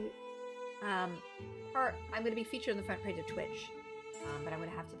to be featured on the front page of Twitch. But I'm going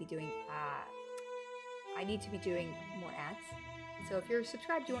to have to be doing I need to be doing more ads. So if you're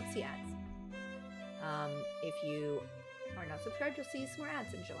subscribed, you won't see ads. If you are not subscribed, you'll see some more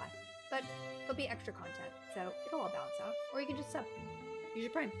ads in July. But there'll be extra content, so it'll all balance out. Or you can just sub. Use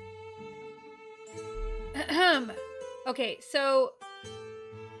your Prime. Okay, so...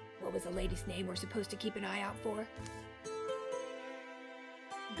 What was the lady's name we're supposed to keep an eye out for?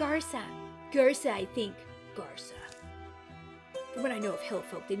 Garza. Garza, I think. Garza. From what I know of hill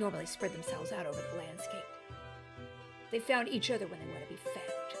folk, they normally spread themselves out over the landscape. They found each other when they want to be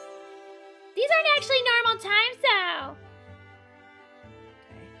found. These aren't actually normal times, though.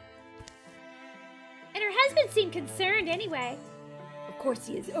 Okay. And her husband seemed concerned anyway. Of course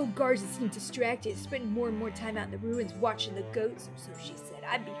he is. Oh, Garza seemed distracted, spending more and more time out in the ruins watching the goats, or so she said.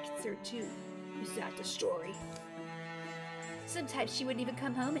 I'd be concerned too. Is that the story? Sometimes she wouldn't even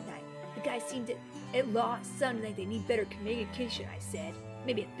come home at night. The guy seemed at loss. Sounded like they need better communication, I said.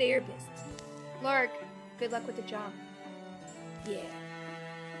 Maybe a therapist. Lark, good luck with the job. Yeah.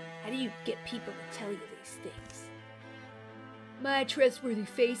 How do you get people to tell you these things? My trustworthy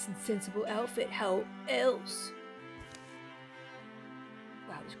face and sensible outfit, how else?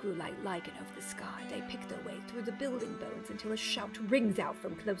 Clouds grew like lichen over the sky. They pick their way through the building bones until a shout rings out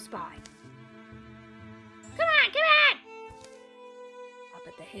from close by. Come on! Up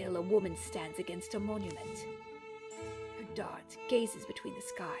at the hill, a woman stands against a monument. Her dart gazes between the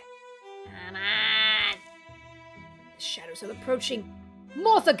sky. Come on! The shadows are approaching.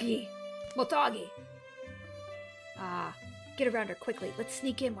 Mothagi! Get around her quickly. Let's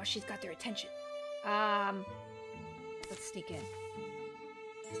sneak in while she's got their attention. Let's sneak in.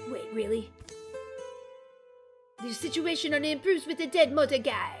 Wait, really? The situation only improves with the dead motor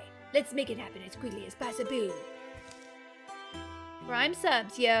guy. Let's make it happen as quickly as possible. Prime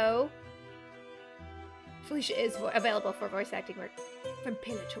subs, yo. Felicia is available for voice acting work. From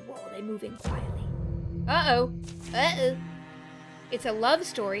pillar to wall, they move in quietly. Uh-oh. It's a love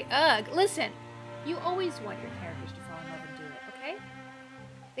story. Ugh. Listen, you always want your characters to fall in love and do it, okay?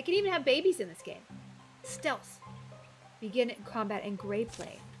 They can even have babies in this game. Stealth. Begin combat and gray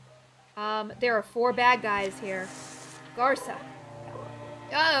play. There are 4 bad guys here. Garza.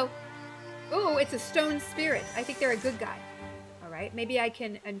 Uh-oh. Ooh, it's a stone spirit. I think they're a good guy. Alright, maybe I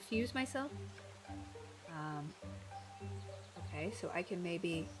can infuse myself. Okay, so I can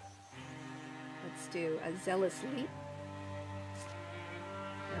maybe... Let's do a zealous leap.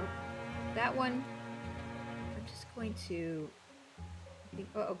 that one, I'm just going to, I think,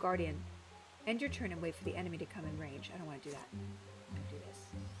 oh, Guardian. End your turn and wait for the enemy to come in range. I don't want to do that. I'm going to do this.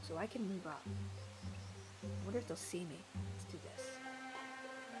 So I can move up. I wonder if they'll see me. Let's do this.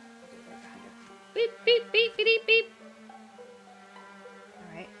 I'll do it right behind her. Beep, beep, beep, beep, beep.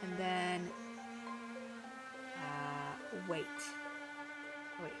 Alright, and then, wait.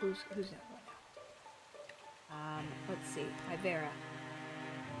 Oh, wait, who's that one now? Let's see. Ivera.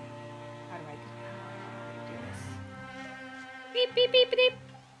 How do I do this? Beep, beep, beep, beep.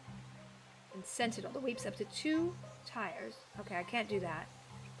 And Sentinel. The weeps up to 2 tires. Okay, I can't do that.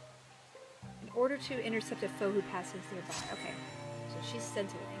 In order to intercept a foe who passes nearby. Okay, so she's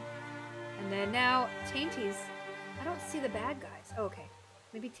sentineling. And then now, Tainties. I don't see the bad guys. Oh, okay.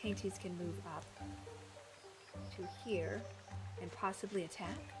 Maybe Tainties can move up to here and possibly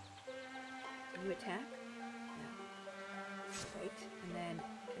attack. Can you attack? No. Wait. And then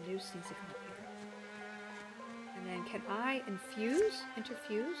Caduce needs to come up here. And then can I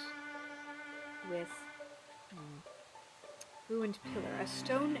interfuse with ruined pillar? A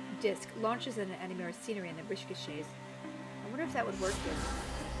stone disc launches at an enemy or scenery in the ricochets. I wonder if that would work here.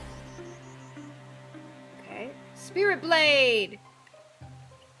 Okay. Spirit Blade!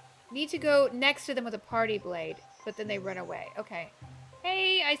 Need to go next to them with a party blade, but then they run away. Okay.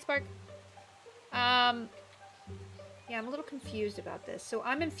 Hey, Icebark. Yeah, I'm a little confused about this. So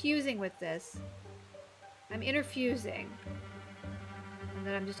I'm infusing with this. I'm interfusing. And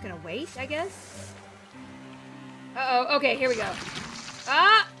then I'm just gonna wait, I guess? Uh-oh. Okay, here we go.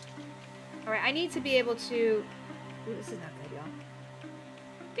 Ah! Alright, I need to be able to... Ooh, this is not good, y'all.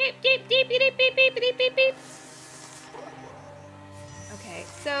 Beep, beep, beep, beep, beep, beep, beep, beep, beep. Okay,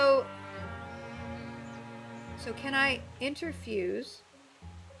 so can I interfuse?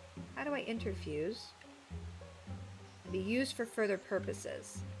 How do I interfuse? And be used for further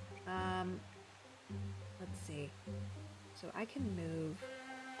purposes. Let's see. So I can move.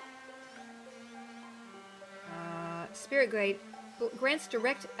 Spirit Blade grants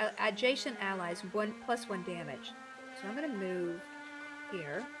direct adjacent allies +1 damage. So I'm gonna move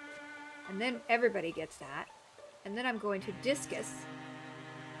here, and then everybody gets that. And then I'm going to discus.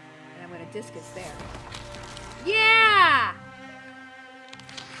 And I'm going to discus there. Yeah!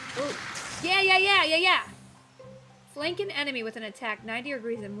 Ooh. Yeah. Flank an enemy with an attack 90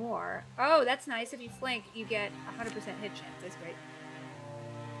 degrees and more. Oh, that's nice. If you flank, you get 100% hit chance. That's great.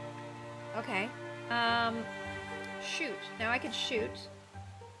 Okay. Shoot. Now I can shoot.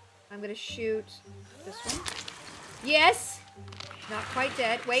 I'm going to shoot this one. Yes! Not quite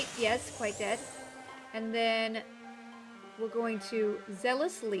dead. Wait, yes, quite dead. And then we're going to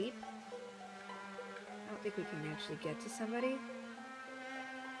Zealous Leap. I don't think we can actually get to somebody.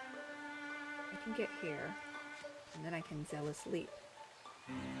 I can get here. And then I can Zealous Leap.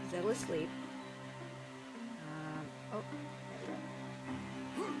 Zealous Leap. Oh,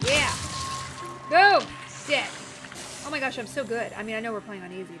 there we go. Yeah! Boom! Dead. Oh my gosh, I'm so good. I mean, I know we're playing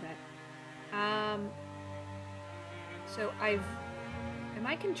on easy, but... So am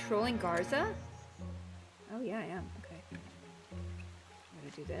I controlling Garza? Oh yeah, I am. Okay. I'm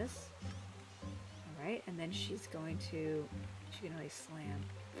gonna do this. Alright, and then she's going to... She can really slam.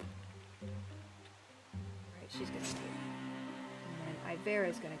 Alright, she's gonna leave. And then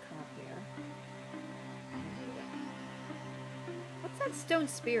Ivera's gonna come up here. What's that stone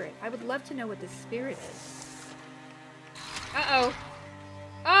spirit? I would love to know what this spirit is. Uh-oh.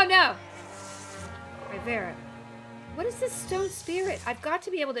 Oh no! Ivera. What is this stone spirit? I've got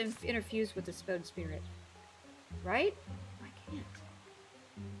to be able to interfuse with the stone spirit. Right? I can't.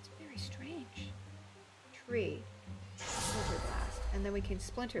 It's very strange. Tree. Splinter blast. And then we can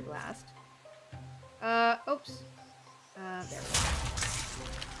splinter blast. Oops. There we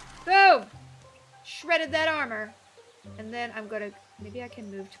go. Boom! Shredded that armor. And then I'm gonna... Maybe I can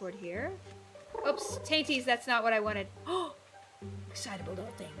move toward here. Oops. Tainties, that's not what I wanted. Oh! Excitable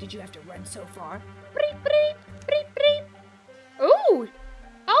little thing. Did you have to run so far? Beep, beep, beep, beep. Ooh!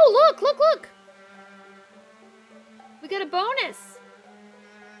 Oh, look! We got a bonus.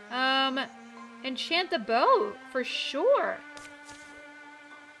 Enchant the bow, for sure.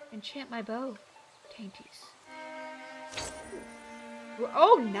 Enchant my bow. Tainties.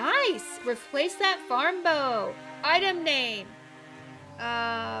 Oh, nice! Replace that farm bow. Item name.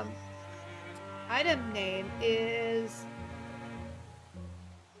 Item name is...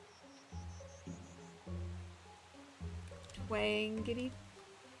 Twangity.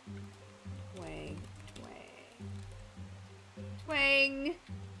 Twang.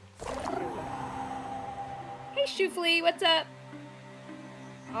 Hey, Shoofly, what's up?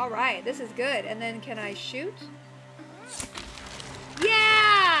 Alright, this is good. And then can I shoot?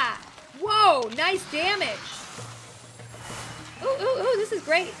 Yeah! Whoa! Oh, nice damage. Ooh, ooh, ooh, this is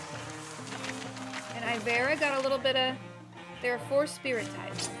great. And Ivera got a little bit of... There are 4 spirit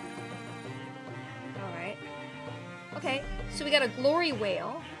types. Alright. Okay, so we got a glory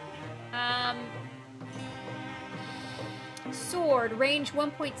whale. Sword, range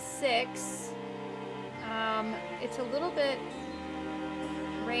 1.6. It's a little bit...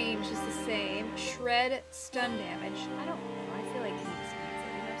 Range is the same. Shred, stun damage. I don't know. I feel like he's expensive.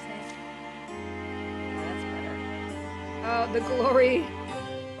 You know what I'm saying? Oh, that's better. Oh, the glory.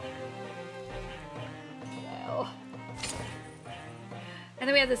 Well. And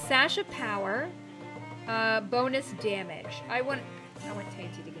then we have the Sash of Power. Bonus damage. I want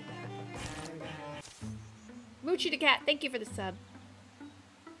Tainty to get that. Moochie the cat, thank you for the sub.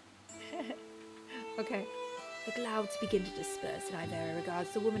 Okay. The clouds begin to disperse, and Ivera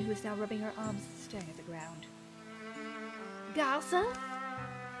regards the woman who is now rubbing her arms and staring at the ground. Garza?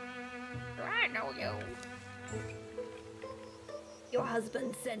 I know you. Your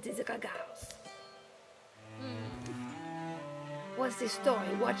husband sent his cacao. What's the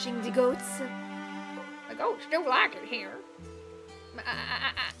story? Watching the goats? The goats do like it here.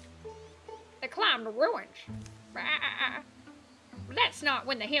 They climb the ruins. But that's not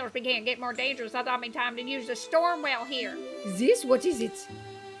when the hills began to get more dangerous. I thought it'd be time to use the storm well here. This? What is it?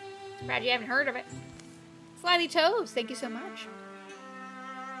 Surprised you haven't heard of it. Slyly Toes, thank you so much.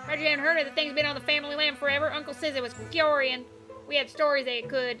 Surprised you haven't heard of it. The thing's been on the family land forever. Uncle says it was Curian. We had stories that it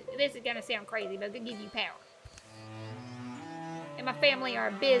could. This is gonna sound crazy, but it could give you power. And my family are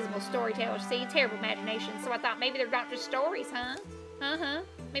abysmal storytellers. See, terrible imagination. So I thought maybe they're not just stories, huh? Uh-huh.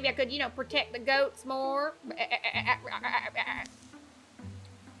 Maybe I could, you know, protect the goats more.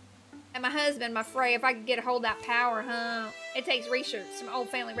 And my husband, my Frey, if I could get a hold of that power, huh? It takes research, some old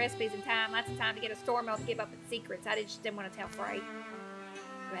family recipes and time. Lots of time to get a storm mill to give up its secrets. I just didn't want to tell Frey.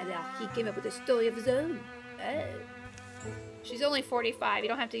 Rather, he came up with a story of his own. Oh. She's only 45. You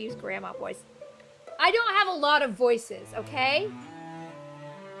don't have to use grandma voice. I don't have a lot of voices, okay?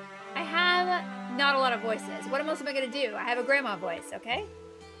 I have not a lot of voices. What else am I going to do? I have a grandma voice, okay?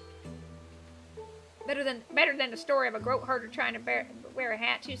 Better than the story of a goat herder trying to wear a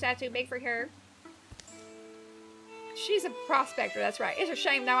hat 2 sizes too big for her. She's a prospector, that's right. It's a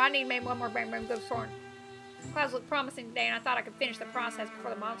shame, though. I need maybe one more bang ghost horn. Clouds looked promising today, and I thought I could finish the process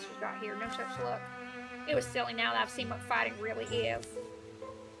before the monsters got here. No such luck. It was silly now that I've seen what fighting really is.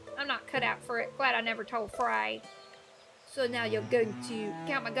 I'm not cut out for it. Glad I never told Frey. So now you're going to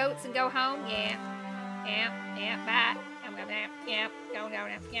count my goats and go home? Yeah. Bye. I'm going to go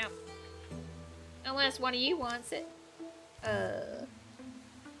now. Unless one of you wants it.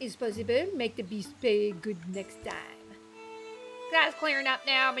 It's possible. Make the beast pay good next time. Sky's clearing up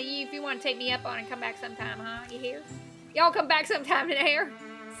now, but if you want to take me up on it, come back sometime, huh? You hear? Y'all come back sometime in there.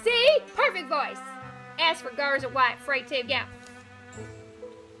 See? Perfect voice. Ask for Garza White, Frey too. Yeah.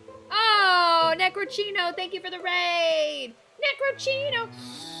 Oh, Necrochino, thank you for the raid. Necrochino.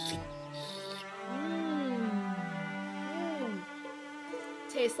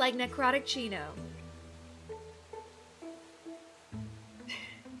 Tastes like necrotic chino.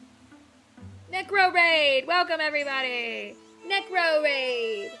 Necro raid! Welcome everybody! Necro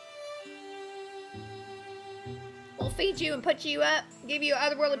raid! We'll feed you and put you up, give you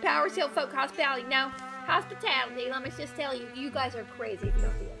otherworldly powers, heal folk hospitality. No, hospitality, let me just tell you, you guys are crazy if you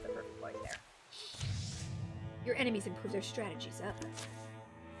don't think that's the perfect voice there. Your enemies improve their strategies up.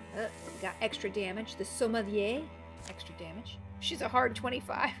 We got extra damage. The sommelier. Extra damage. She's a hard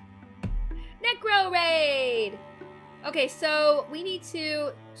 25. Necro raid! Okay, so we need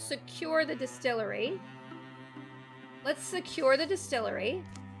to secure the distillery. Let's secure the distillery.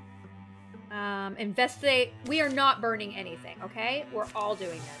 Investigate. We are not burning anything, okay? We're all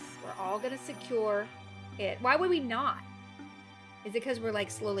doing this. We're all gonna secure it. Why would we not? Is it because we're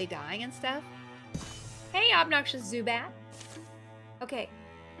like slowly dying and stuff? Hey, obnoxious Zubat. Okay.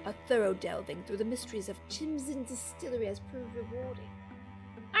 A thorough delving through the mysteries of Chimson Distillery has proved rewarding.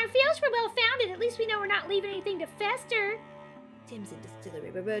 Our fields were well founded. At least we know we're not leaving anything to fester. Chimson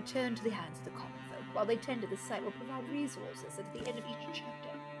Distillery will return to the hands of the common folk. While they tend to the site, will provide resources at the end of each chapter.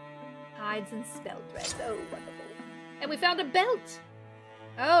 Hides and spell threads. Oh, wonderful. And we found a belt.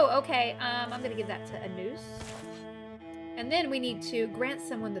 Oh, okay. I'm going to give that to Anus. And then we need to grant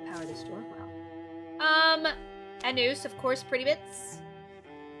someone the power to store. Well, Anus, of course, pretty bits.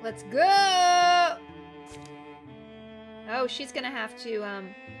 Let's go! Oh, she's gonna have to,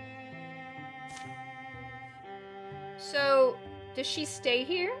 So, does she stay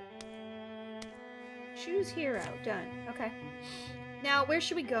here? Choose hero. Done. Okay. Now, where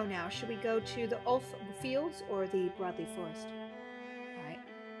should we go now? Should we go to the Ulf Fields or the Broadleaf Forest? Alright.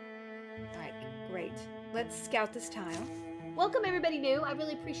 Alright, let's scout this tile. Welcome everybody new. I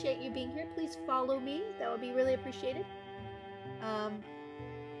really appreciate you being here. Please follow me. That would be really appreciated.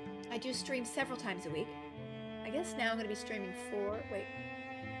 I do stream several times a week. I guess now I'm going to be streaming 5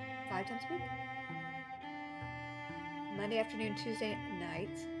 times a week? Monday afternoon, Tuesday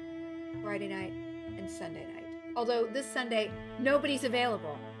night, Friday night, and Sunday night. Although this Sunday, nobody's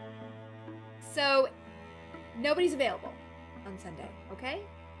available. So, nobody's available on Sunday, okay?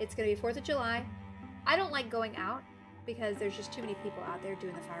 It's going to be 4th of July. I don't like going out because there's just too many people out there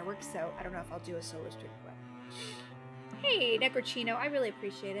doing the fireworks, so I don't know if I'll do a solo stream. But... Hey, Necrochino, I really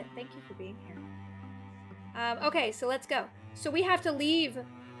appreciate it. Thank you for being here. Okay, so let's go. So we have to leave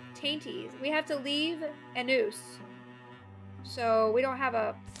Tainties. We have to leave Anus. So we don't have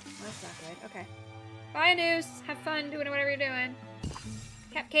a... That's not good. Okay. Bye, Anus. Have fun doing whatever you're doing.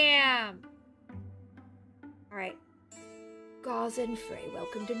 Capcam. Alright. Gaza and Frey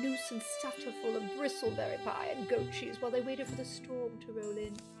welcomed Anus and stuffed her full of bristleberry pie and goat cheese while they waited for the storm to roll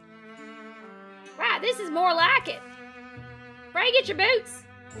in. Wow, this is more like it. Frey, get your boots.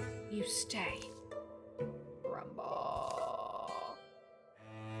 You stay. Rumble.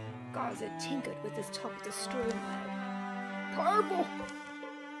 Gaza tinkered with his top of the storm leg. Purple.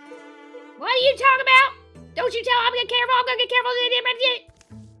 What are you talking about? Don't you tell I'm gonna get careful. I'm gonna get careful.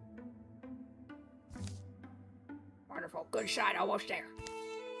 Wonderful. Good shot. Almost there.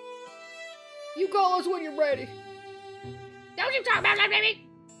 You call us when you're ready. Don't you talk about that, baby.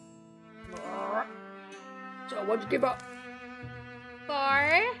 So what'd you give up?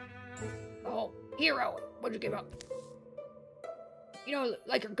 For? Oh, hero. What'd you give up? You know,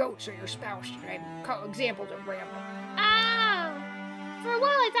 like your goats or your spouse, right? Examples of rambling. Oh! For a while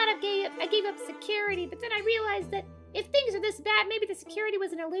I thought I gave up security, but then I realized that if things are this bad, maybe the security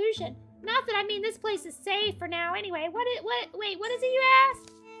was an illusion. Not that I mean this place is safe for now anyway. Wait, what is it you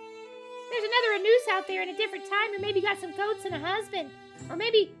asked? There's another Anus out there in a different time who maybe got some goats and a husband. Or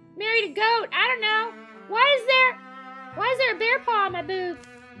maybe married a goat. I don't know. Why is there a bear paw on my boob?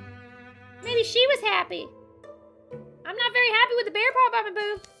 Maybe she was happy. I'm not very happy with the bear paw by my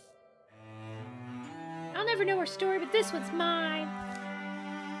boob. I'll never know her story, but this one's mine.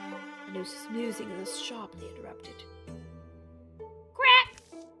 Anus' musing was sharply interrupted. Crack!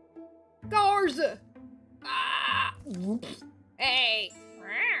 Garza! Ah! Hey!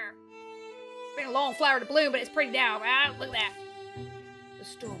 Been a long flower to bloom, but it's pretty now. Ah, look at that. The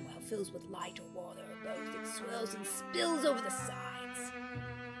storm well fills with light or water or both. It swells and spills over the sides.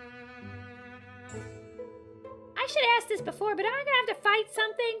 I should have asked this before, but am I gonna have to fight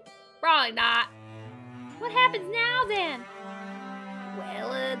something? Probably not. What happens now then?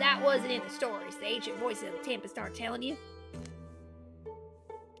 Well, that wasn't in the stories. The ancient voices of the Tempest aren't telling you.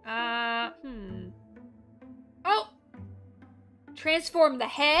 Oh! Transform the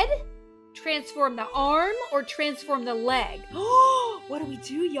head, transform the arm, or transform the leg. Oh! What do we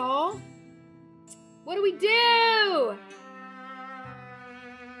do, y'all? What do we do?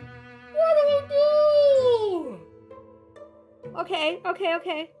 What do we do? Okay.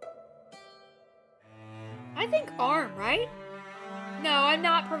 I think arm, right? No, I'm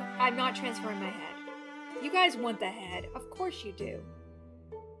not transferring my head. You guys want the head. Of course you do.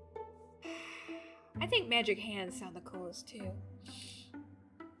 I think magic hands sound the coolest too.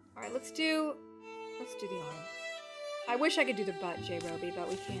 Alright, let's do the arm. I wish I could do the butt, J. Roby, but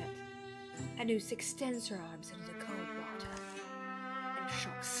we can't. Anus extends her arms into the cold water, and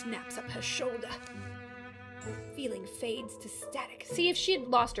shock snaps up her shoulder. Feeling fades to static. See, if she had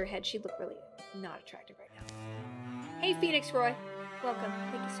lost her head, she'd look really not attractive right now. Hey, Phoenix Roy. Welcome.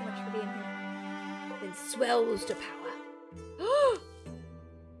 Thank you so much for being here. Then swells to power.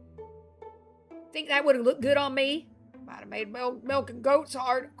 Think that would have looked good on me? Might have made milking goats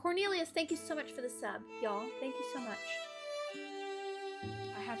hard. Cornelius, thank you so much for the sub, y'all. Thank you so much.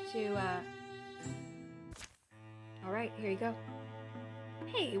 I have to, Alright, here you go.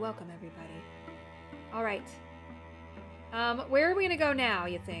 Hey, welcome everybody. Alright. Where are we gonna go now,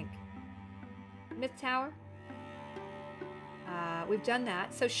 you think? Myth Tower? We've done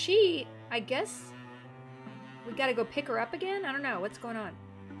that. So she, I guess, we gotta go pick her up again? I don't know. What's going on?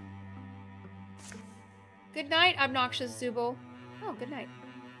 Good night, obnoxious Zubul. Oh, good night.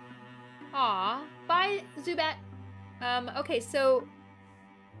 Aw. Bye, Zubat. Okay, so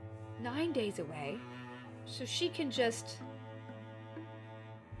 9 days away. So she can just...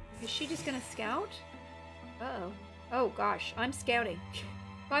 Is she just gonna scout? Uh-oh. Oh, gosh. I'm scouting.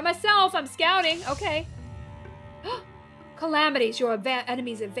 By myself, I'm scouting. Okay. Calamities. Your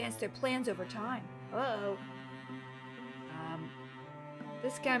enemies advance their plans over time. Uh-oh.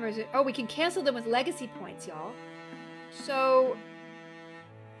 This gamma is... Oh, we can cancel them with legacy points, y'all. So...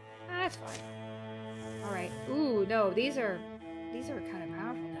 that's fine. Alright. Ooh, no, these are kind of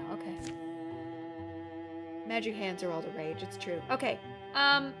powerful now. Okay. Magic hands are all the rage, it's true. Okay.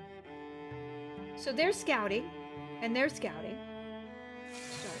 So they're scouting, and they're scouting.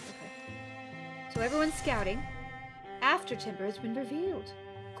 Start, okay. So everyone's scouting. After timber has been revealed.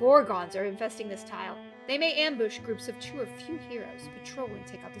 Gorgons are infesting this tile. They may ambush groups of 2 or few heroes. Patrol and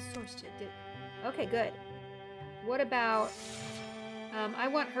take out the source to... Okay, good. What about... I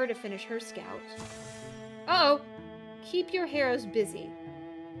want her to finish her scout. Uh-oh! Keep your heroes busy.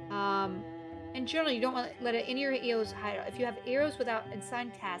 And generally, you don't want to let any of your heroes hide out. If you have arrows without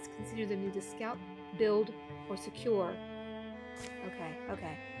assigned tasks, consider them either scout, build, or secure. Okay,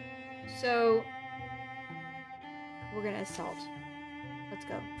 okay. So... we're gonna assault. Let's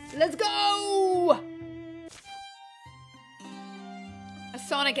go. Let's go! A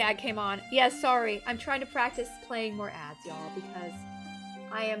Sonic ad came on. Yeah, sorry. I'm trying to practice playing more ads, y'all, because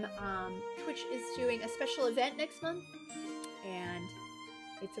I am, Twitch is doing a special event next month, and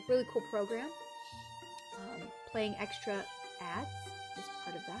it's a really cool program. Playing extra ads is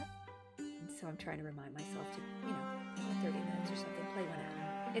part of that. And so I'm trying to remind myself to, you know, 30 minutes or something, play one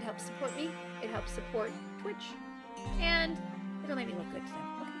ad. It helps support me. It helps support Twitch. And it'll make me look good to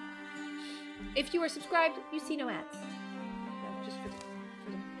them. Okay. If you are subscribed, you see no ads. No, just for the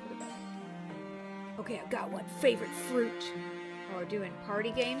button. Okay, I've got one. Favorite fruit. Oh, we're doing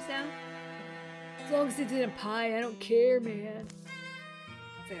party games now? As long as it's in a pie, I don't care, man.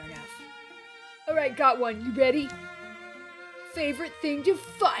 Fair enough. Alright, got one. You ready? Favorite thing to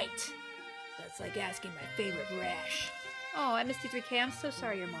fight. That's like asking my favorite rash. Oh, at Misty3K, I'm so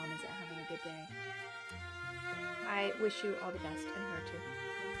sorry your mom isn't having a good day. I wish you all the best, and her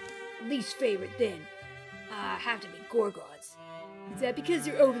too. Least favorite, then. Have to be Gorgons. Is that because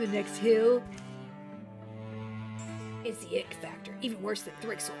they're over the next hill? It's the ick factor, even worse than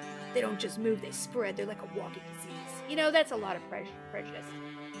Thrixel. They don't just move, they spread. They're like a walking disease. You know, that's a lot of prejudice.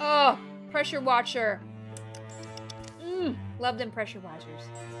 Oh, Pressure Watcher. Love them Pressure Watchers.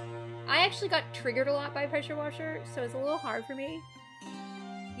 I actually got triggered a lot by Pressure Watcher, so it's a little hard for me.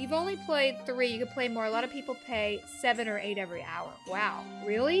 You've only played 3. You could play more. A lot of people pay 7 or 8 every hour. Wow.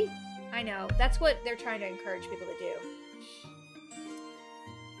 Really? I know. That's what they're trying to encourage people to do.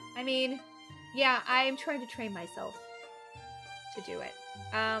 I mean, yeah, I'm trying to train myself to do it.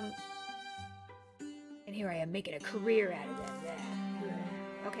 And here I am making a career out of them.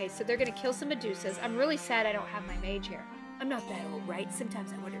 Okay, so they're gonna kill some Medusas. I'm really sad I don't have my mage here. I'm not that old, right?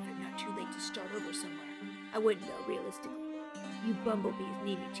 Sometimes I wonder if I'm not too late to start over somewhere. I wouldn't though, realistically. You bumblebees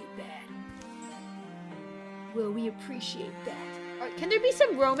need me too bad. Well, we appreciate that. Can there be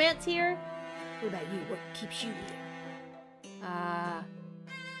some romance here? What about you? What keeps you here?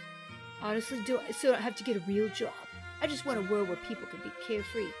 Honestly, I still don't have to get a real job. I just want a world where people can be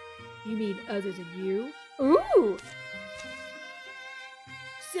carefree. You mean other than you? Ooh!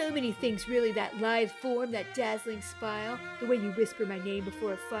 So many things, really. That lithe form, that dazzling smile, the way you whisper my name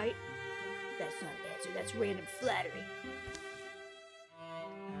before a fight. That's not an answer, that's random flattery.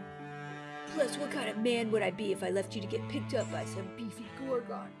 Plus, what kind of man would I be if I left you to get picked up by some beefy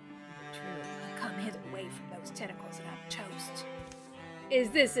Gorgon? True, come hither away from those tentacles and I'm toast.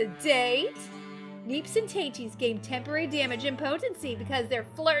 Is this a date? Neeps and Tainties gain temporary damage and potency because they're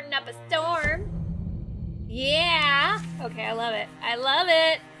flirting up a storm. Yeah! Okay, I love it. I love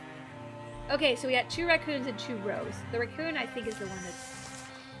it! Okay, so we got 2 raccoons and 2 rows. The raccoon, I think, is the one that's...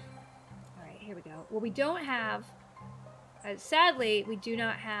 Alright, here we go. Well, we don't have... sadly, we do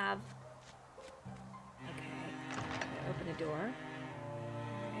not have... Okay, I'm gonna open the door.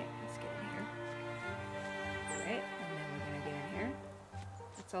 Alright, let's get in here. Alright, and then we're gonna get in here.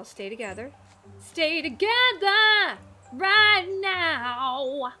 Let's all stay together. Stay together! Right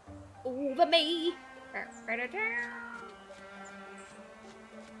now! Over me!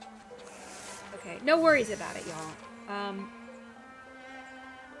 Okay, no worries about it, y'all.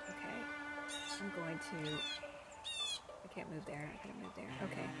 Okay. I'm going to... I can't move there. I can't move there.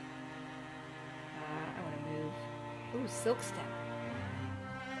 Okay. I want to move... Ooh, Silk Step.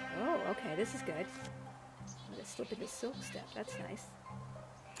 Oh, okay, this is good. I'm going to slip into Silk Step. That's nice.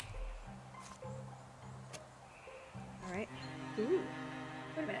 Alright. Ooh.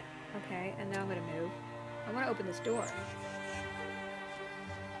 Wait a minute. Okay, and now I'm gonna move. I want to open this door. I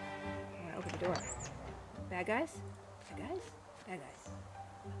want to open the door. Bad guys? Bad guys? Bad guys.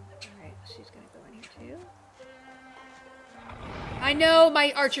 Alright, she's gonna go in here too. I know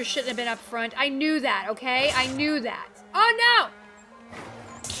my archer shouldn't have been up front. I knew that, okay? I knew that. Oh no!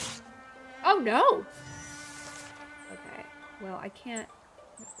 Oh no! Okay, well I can't...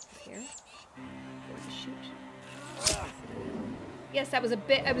 Here. I'm going to shoot. Yes, that was a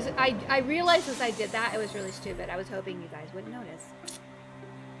bit. I realized as I did that, it was really stupid. I was hoping you guys wouldn't notice.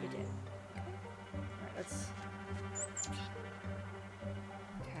 You did. Alright, let's...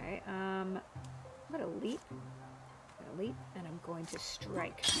 Okay, I'm gonna leap. And I'm going to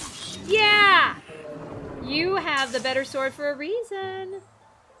strike. Yeah! You have the better sword for a reason.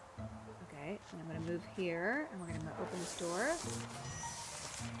 Okay, and I'm gonna move here, and we're gonna open this door. Let's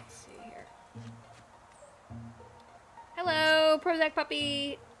see here. Hello, Prozac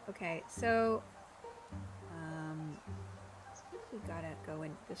puppy. Okay, so I think we gotta go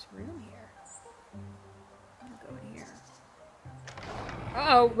in this room here. I'm gonna go in here.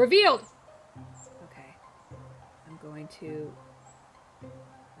 Uh-oh, revealed. Okay, I'm going to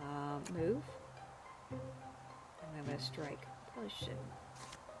move, and I'm gonna strike. Probably shouldn't.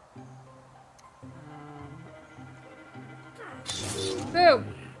 Boom!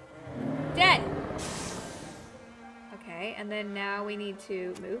 Dead! Okay, and then now we need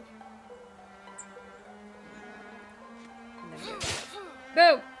to move. And then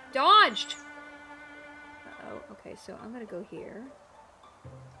boom! Dodged! Uh-oh, okay, so I'm gonna go here.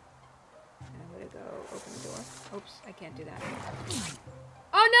 And I'm gonna go open the door. Oops, I can't do that.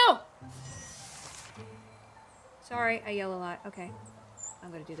 Oh no! Sorry, I yell a lot. Okay.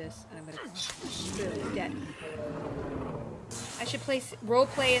 I'm gonna do this, and I'm gonna... Boom, dead. I should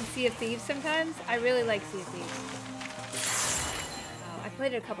roleplay in Sea of Thieves sometimes. I really like Sea of Thieves. I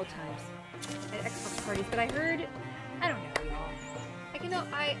played it a couple times at Xbox parties, but I heard... I don't know, y'all.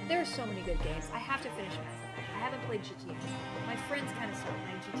 There are so many good games. I have to finish Mass Effect. I haven't played GTA. My friends kind of stopped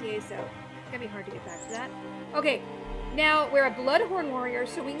playing GTA, so it's gonna be hard to get back to that. Okay, now we're a Bloodhorn warrior,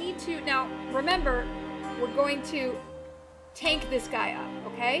 so we need to... Now, remember, we're going to tank this guy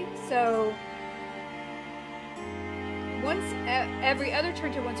up, okay? So... once every other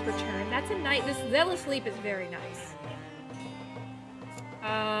turn to once per turn. That's a nice. This Zealous Leap is very nice.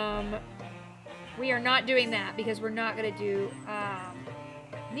 We are not doing that because we're not going to do.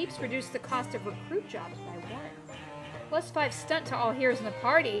 Leaps reduce the cost of recruit jobs by 1. +5 stunt to all heroes in the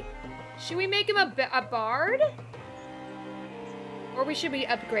party. Should we make him a bard? Or should we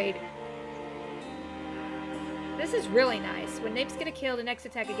upgrade? This is really nice. When Nape's gonna kill, the next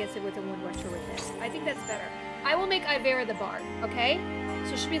attack against it with a wound rusher with this. I think that's better. I will make Ivera the bard, okay?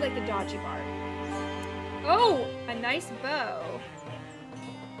 So it should be like the dodgy bard. Oh, a nice bow.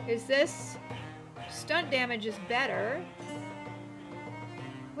 Is this... Stunt damage is better.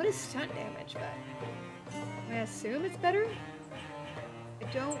 What is stunt damage, but... I assume it's better? I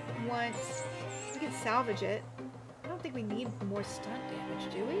don't want... We can salvage it. I don't think we need more stunt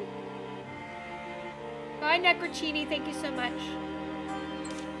damage, do we? Bye, Necrocini. Thank you so much.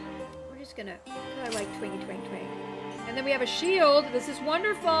 We're just gonna... I like twingy, twing, twing. And then we have a shield. This is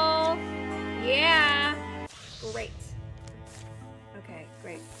wonderful. Yeah. Great. Okay,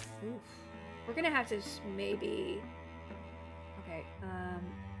 great. Oof. We're gonna have to maybe... Okay,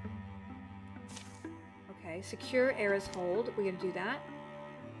 Okay, secure Era's hold. We're gonna do that.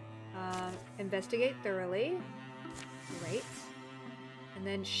 Investigate thoroughly. Great. And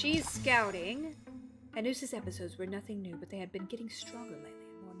then she's scouting. Anusa's episodes were nothing new, but they had been getting stronger lately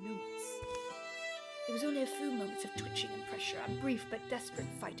and more numerous. It was only a few moments of twitching and pressure, a brief but desperate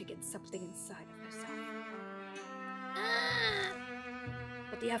fight against something inside of herself.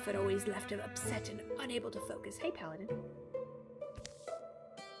 But the effort always left her upset and unable to focus. Hey, Paladin.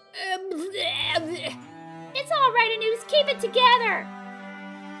 It's all right, Anus. Keep it together.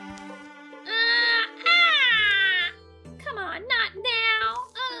 Come on, not now.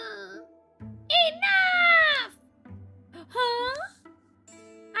 Enough! Huh?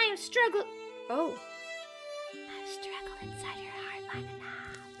 I have struggled. Oh. I've struggled inside your heart long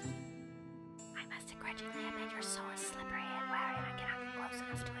enough. I must have grudgingly have made your soul slippery and wary, and I cannot get close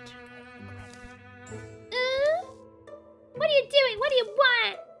enough to it to What are you doing? What do you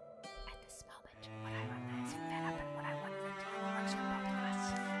want? At this moment, what I want is fed up, and what I want is until it works for both of us.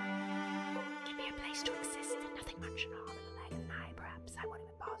 Give me a place to exist, and nothing much at all, and a leg and an eye, perhaps. I won't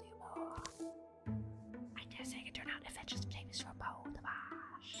even bother you more. I dare say it could turn out if it just things for both of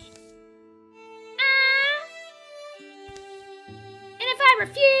us. And if I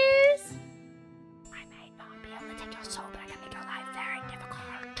refuse? I may not be able to take your soul, but I can make your life very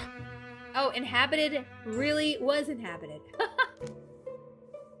difficult. Oh, inhabited really was inhabited.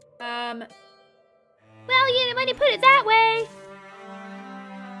 Well, when you put it that way.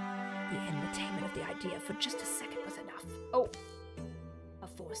 The entertainment of the idea for just a second was enough. Oh. A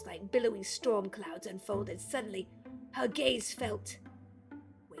force like billowing storm clouds unfolded. Suddenly, her gaze felt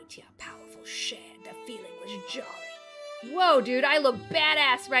weightier, powerful, shared. The feeling was jarring. Whoa, dude, I look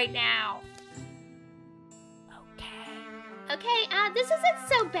badass right now. Okay, Okay, this isn't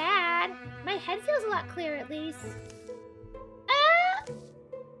so bad. My head feels a lot clearer at least.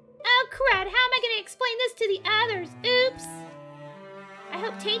 Oh crud, how am I gonna explain this to the others? Oops. I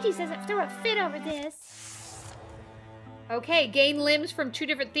hope Tainty doesn't throw a fit over this. Okay, gain limbs from 2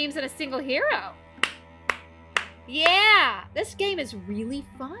 different themes in a single hero. Yeah, this game is really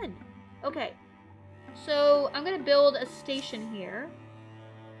fun. Okay, so I'm gonna build a station here.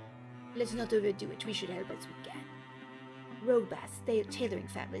 Let's not overdo it. We should help as we can. Robust, they tailoring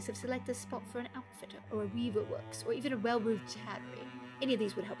families have selected a spot for an outfitter, or a weaver works, or even a railroad tannery. Any of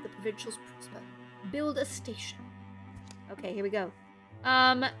these would help the provincials prosper. Build a station. Okay, here we go.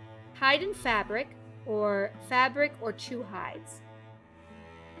 Hide and fabric, or 2 hides.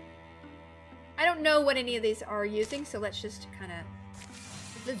 I don't know what any of these are using, so let's just kind of...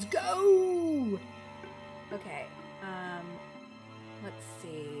 Let's go! Okay, let's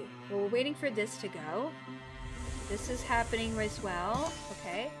see. Well, we're waiting for this to go. This is happening as well.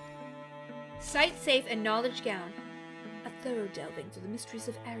 Okay. Sight safe and knowledge gown. A thorough delving through the mysteries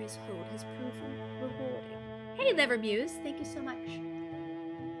of Aria's hold has proven rewarding. Hey, Levermuse, thank you so much.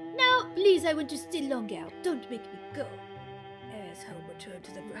 No, please, I want to stay long out. Don't make me go. Aria's hold will turn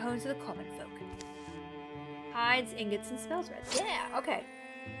to the homes of the common folk. Hides, ingots, and spell threads. Yeah, okay.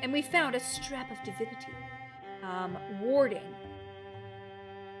 And we found a strap of divinity. Warding.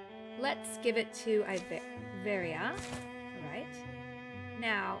 Let's give it to Iveria. Alright.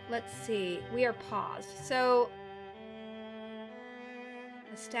 Now, let's see. We are paused. So,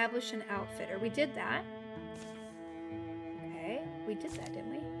 establish an outfitter. We did that. Okay. We did that,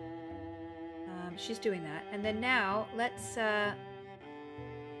 didn't we? She's doing that. And then now, let's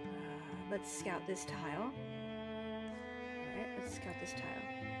scout this tile. Alright, let's scout this tile.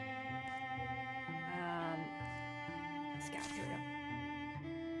 Scout, here we go.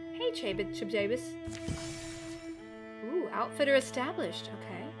 Hey, Chababis. Ooh, outfitter established.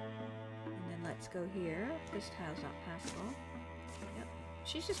 Okay. And then let's go here. This tile's not passable. Yep.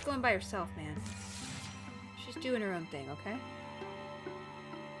 She's just going by herself, man. She's doing her own thing, okay?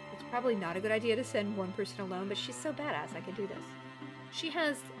 It's probably not a good idea to send one person alone, but she's so badass I can do this. She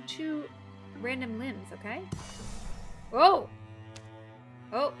has 2 random limbs, okay? Whoa!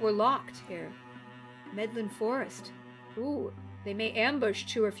 Oh, we're locked here. Medland Forest. Ooh, they may ambush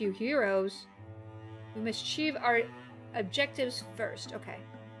 2 or few heroes. We must achieve our objectives first. Okay.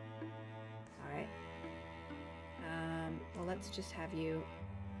 Alright. Well, let's just have you...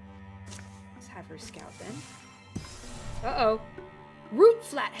 Let's have her scout then. Uh-oh. Root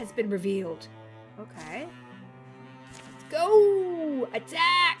Flat has been revealed. Okay. Let's go!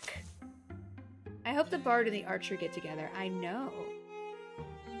 Attack! I hope the Bard and the Archer get together. I know.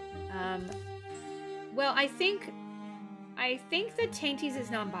 Well, I think that Tainties is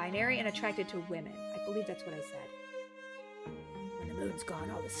non-binary and attracted to women. I believe that's what I said. When the moon's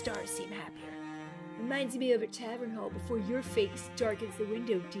gone, all the stars seem happier. Reminds me of a tavern hall before your face darkens the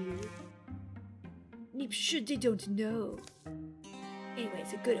window, dear. Neep should they don't know. Anyway,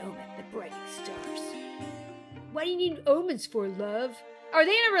 it's a good omen, the brightening stars. What do you need omens for, love? Are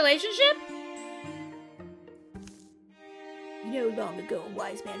they in a relationship? You know, long ago, a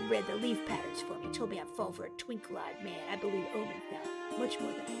wise man read the leaf patterns for me, told me I'd fall for a twinkle-eyed man. I believe omens now, much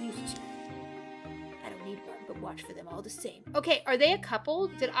more than I used to. I don't need one, but watch for them all the same. Okay, are they a couple?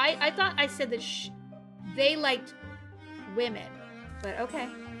 I thought I said that they liked women, but okay.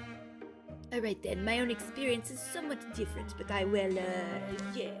 Alright then, my own experience is somewhat different, but I will,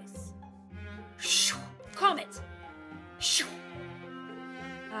 yes. Comet!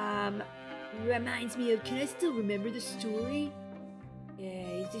 Reminds me of, can I still remember the story?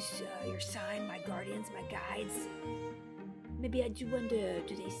 Is this your sign, my guardians, my guides? Maybe I do wonder,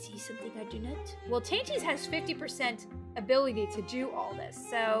 do they see something I do not? Well, Tainties has 50% ability to do all this,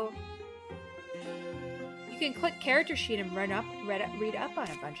 so... You can click character sheet and read up on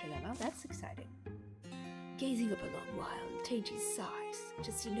a bunch of them. Oh, that's exciting. Gazing up a long while, Tainties sighs,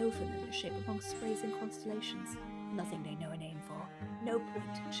 to see no familiar shape among sprays and constellations. Nothing they know a name for. No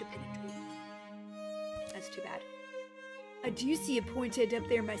point should penetrate. That's too bad. I do see a point head up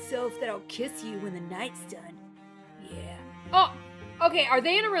there myself that I'll kiss you when the night's done. Yeah. Oh, okay, are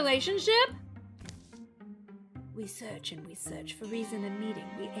they in a relationship? We search and we search for reason and meaning,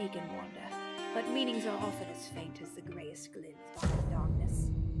 we ache and wander. But meanings are often as faint as the greyest glint behind the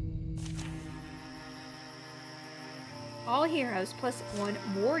darkness. All heroes plus 1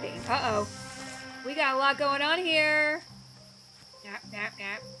 warding. Uh-oh. We got a lot going on here. Nap, nap,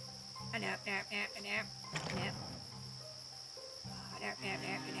 nap. A nap, nap, nap, a nap, nap. Nap, nap, nap,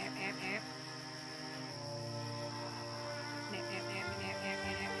 a nap, nap, nap. Nap, nap, nap, a nap, nap,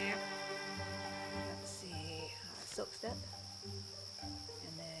 nap, nap, nap. Let's see. Silk step.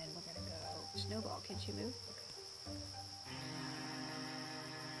 Can't you move?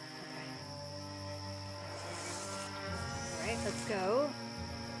 Okay. Alright, let's go.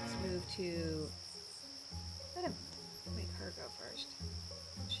 Let's move to... Let him make her go first.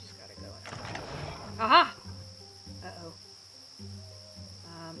 She's gotta go in. Aha! Uh-oh.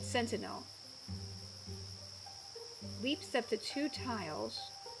 Sentinel. Leaps up to 2 tiles.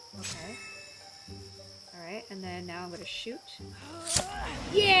 Okay. Alright, and then now I'm gonna shoot.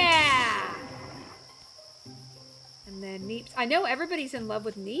 Yeah! And then Neeps. I know everybody's in love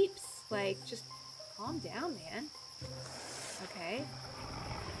with Neeps. Like, just calm down, man. Okay.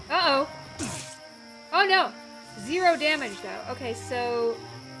 Uh-oh. Oh, no. 0 damage, though. Okay, so...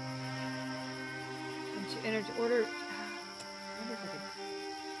 Enter order...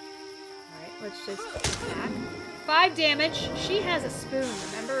 Alright, let's just attack. 5 damage. She has a spoon,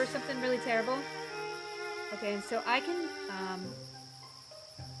 remember? Or something really terrible. Okay, and so I can...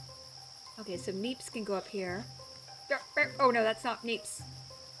 Okay, so Neeps can go up here. Oh, no, that's not Neeps.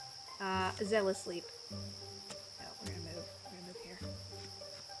 Zealous Leap. No, we're gonna move. We're gonna move here.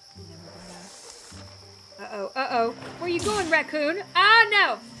 And then we're gonna... Uh-oh, uh-oh. Where are you going, raccoon? Ah,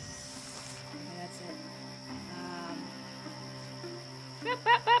 no! Okay, that's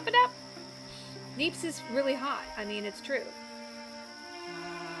it. Neeps is really hot. I mean, it's true.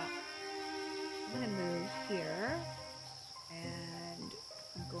 I'm gonna move here. And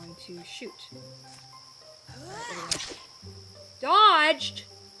I'm going to shoot. Dodged!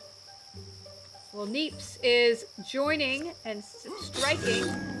 Well, Neeps is joining and striking.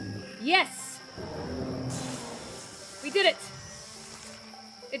 Yes! We did it!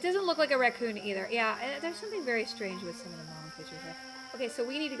 It doesn't look like a raccoon either. Yeah, there's something very strange with some of the model pictures there. Okay, so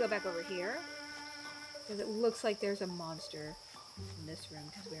we need to go back over here. Because it looks like there's a monster in this room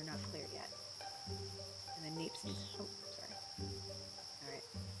because we are not clear yet. And then Neeps needs... Oh, sorry. Alright.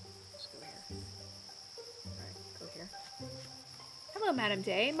 Let's go here. Alright, go here. Hello, Madam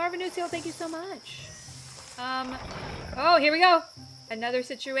Day. Marvin Newsill, thank you so much. Oh, here we go. Another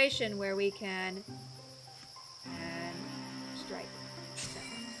situation where we can... And... strike.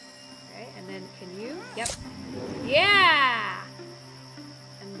 Okay, and then can you... Yep. Yeah!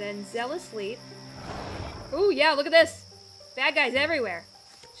 And then Zealous Leap. Ooh, yeah, look at this. Bad guys everywhere.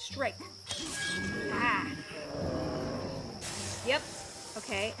 Strike. Ah. Yep.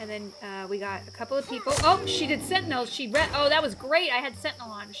 Okay, and then we got a couple of people. Oh, she did Sentinel. Oh, that was great. I had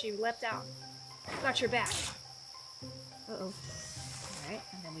Sentinel on. She leapt out. Got your back. Uh-oh. Alright,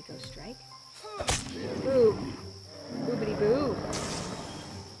 and then we go strike. Boo. Boobity boo.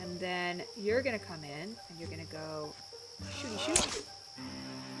 And then you're gonna come in, and you're gonna go shooty shoot.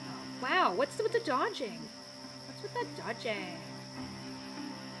 Oh, wow, what's with the dodging? What's with that dodging?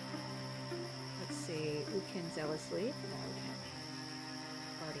 Let's see. We can zealously. No, we can't.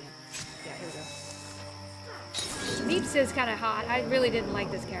 Guardian. Yeah, here we go. Neeps is kind of hot. I really didn't like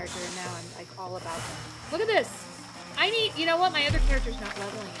this character, and now I'm like all about him. Look at this. I need. You know what? My other character's not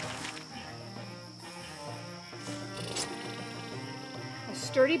leveling yet. A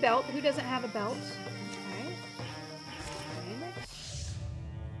sturdy belt. Who doesn't have a belt? Okay.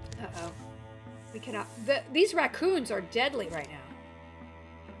 Uh-oh. We cannot... These raccoons are deadly right now.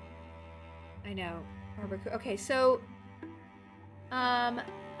 I know. Okay, so...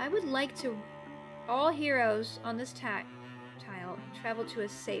 I would like to... All heroes on this tile travel to a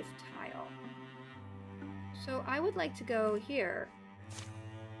safe tile. So I would like to go here.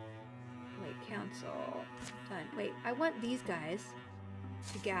 Wait, council. Done. Wait, I want these guys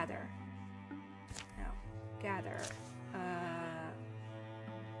to gather. No. Gather. I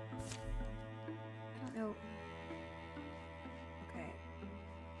don't know. Okay.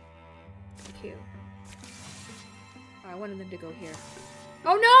 Q. Oh, I wanted them to go here.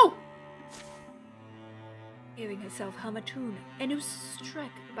 Oh no! Hearing herself hum a tune, Enu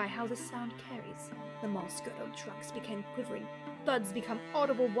struck by how the sound carries. The moss-girdled trunks became quivering. Thuds become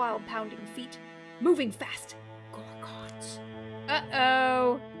audible while pounding feet. Moving fast. Gorgons.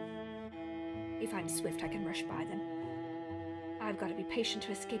 Uh-oh. If I'm swift, I can rush by them. I've got to be patient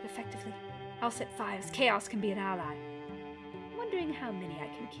to escape effectively. I'll set fires. Chaos can be an ally. I'm wondering how many I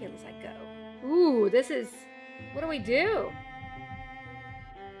can kill as I go. Ooh, this is... What do we do?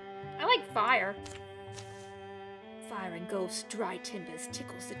 I like fire. Fire engulfs dry timbers,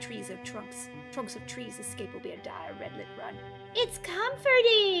 tickles the trees of trunks. Trunks of trees, escape will be a dire red-lit run. It's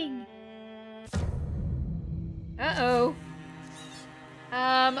comforting! Uh-oh.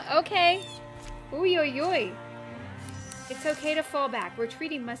 Okay. Ooh, oy, oy. It's okay to fall back.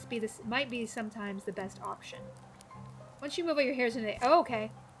 Retreating might be sometimes the best option. Once you move all your hairs into the... Oh,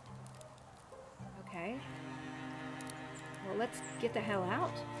 okay. Okay. Well, let's get the hell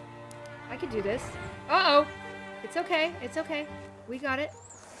out. I can do this. Uh-oh. It's okay. It's okay. We got it.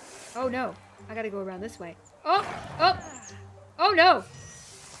 Oh, no. I gotta go around this way. Oh! Oh! Oh, no!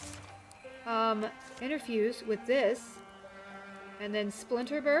 Interfuse with this. And then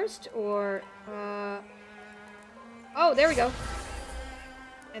Splinter Burst, or, oh, there we go.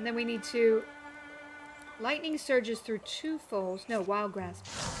 And then we need to... Lightning surges through 2 foals. No, Wild Grasp.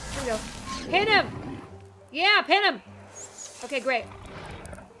 Here we go. Pin him! Yeah, pin him! Okay, great.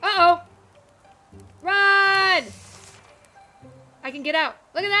 Uh-oh! Run! I can get out.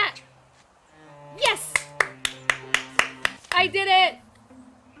 Look at that! Yes! I did it!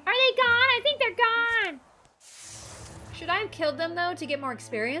 Are they gone? I think they're gone. Should I have killed them, though, to get more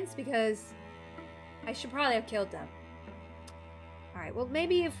experience? Because I should probably have killed them. Alright, well,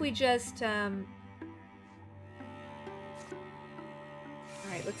 maybe if we just, Alright,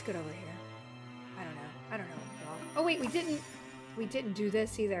 let's get over here. I don't know. I don't know. Oh, wait, we didn't do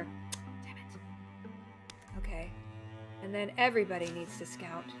this either. Damn it. Okay. And then everybody needs to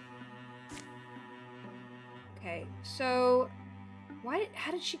scout. Okay, so...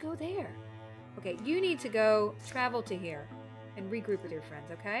 How did she go there? Okay, you need to go travel to here and regroup with your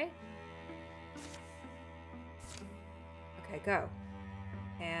friends, okay? Okay, go.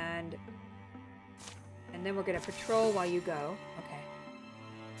 And then we're gonna patrol while you go. Okay.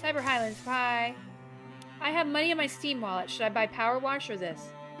 Cyber Highlands, bye. I have money in my Steam wallet. Should I buy Power Wash or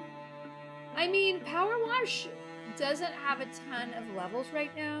this? I mean, Power Wash doesn't have a ton of levels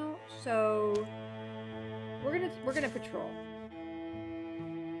right now, so we're gonna patrol.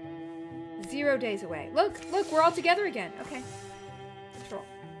 0 days away. Look, we're all together again. Okay. Patrol.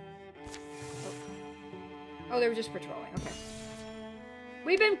 Oh, they were just patrolling. Okay.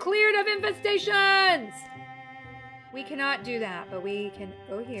 We've been cleared of infestations! We cannot do that, but we can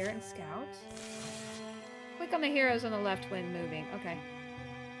go here and scout. Click on the heroes on the left when moving. Okay.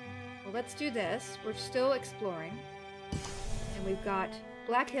 Well, let's do this. We're still exploring. And we've got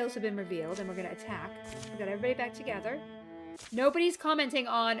Black Hills have been revealed, and we're going to attack. We've got everybody back together. Nobody's commenting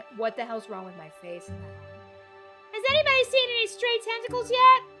on what the hell's wrong with my face. Has anybody seen any stray tentacles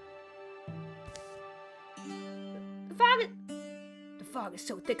yet? The fog is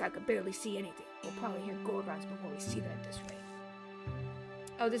so thick I could barely see anything. We'll probably hear Gorgons before we see them at this rate.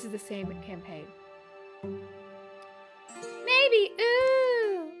 Oh, this is the same campaign. Maybe.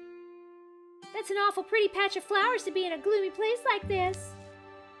 Ooh. That's an awful pretty patch of flowers to be in a gloomy place like this.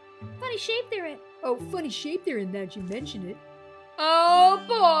 Funny shape they're in. Oh, funny shape they're in, now that you mention it. Oh,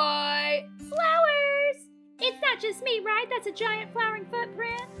 boy! Flowers! It's not just me, right? That's a giant flowering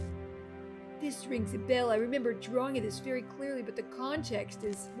footprint. This rings a bell. I remember drawing this very clearly, but the context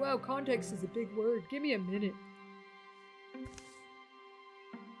is... Wow, context is a big word. Give me a minute.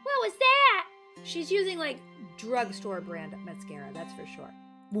 What was that? She's using, like, drugstore brand mascara, that's for sure.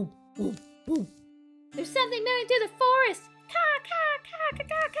 Woo, woo, woo. There's something moving through the forest. Caw, caw, caw, caw,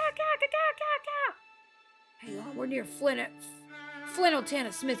 caw, caw, caw, caw, caw, caw. Hang on, we're near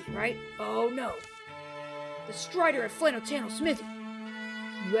Flannel-Tana Smithy, right? Oh, no. The Strider at Flannel-Tana Smithy.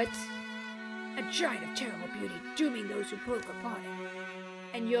 What? A giant of terrible beauty, dooming those who poke upon it.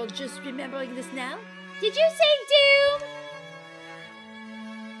 And you're just remembering this now? Did you say doom?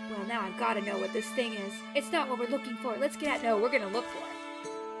 Well, now I've got to know what this thing is. It's not what we're looking for. Let's get out. No, we're going to look for it.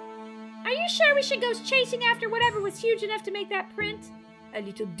 Are you sure we should go chasing after whatever was huge enough to make that print? A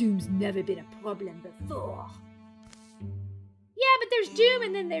little doom's never been a problem before. Yeah, but there's doom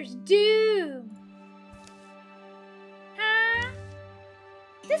and then there's doom. Huh?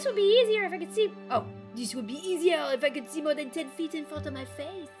 This would be easier if I could see... Oh, this would be easier if I could see more than 10 feet in front of my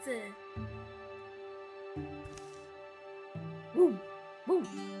face. Woo, woo.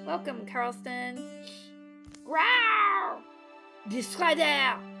 Welcome, Carlston. Growl! The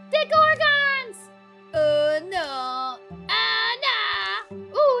Strider! The Gorgons! Oh, no. No!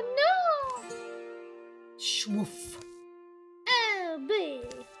 Oh, no! Schwoof. Oh, boy.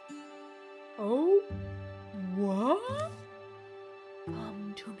 Oh? What?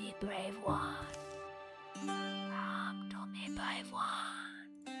 Come to me, brave one. Come to me, brave one.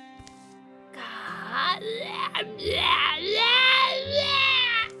 God.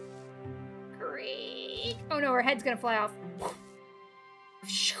 Creak. Oh no, her head's gonna fly off.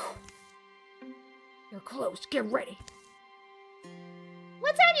 You're close. Get ready.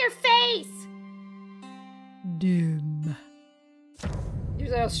 What's on your face? Doom.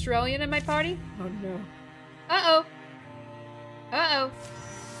 There's an Australian in my party? Oh no. Uh-oh. Uh-oh.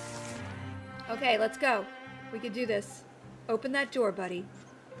 Okay, let's go. We can do this. Open that door, buddy.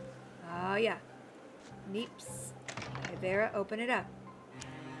 Oh, yeah. Neeps. Hey, Vera, open it up.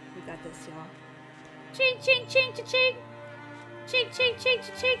 We got this, y'all. Ching, ching, ching, ching, ching. Cheek, cheek, cheek,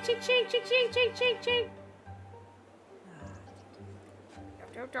 cheek, cheek, cheek, cheek, cheek, cheek, cheek, cheek.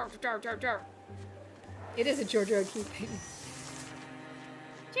 It is a JoJo keeping.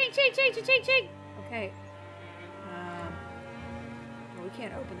 Cheek, cheek, cheek, cheek, cheek, cheek. Okay. Well, we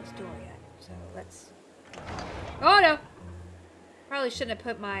can't open this door yet, so let's... Oh, no! Probably shouldn't have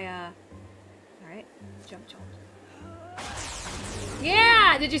put my, Alright, jump.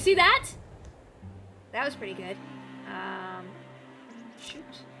 Yeah! Did you see that? That was pretty good. Shoot.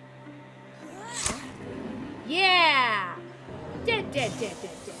 Yeah! Dead.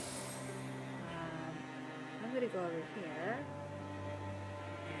 I'm gonna go over here.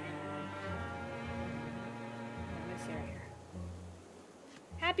 What's there here?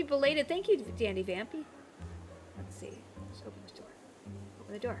 Happy belated. Thank you, Dandy Vampy. Let's see. Let's open this door.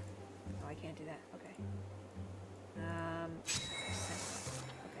 Open the door. Oh, I can't do that. Okay.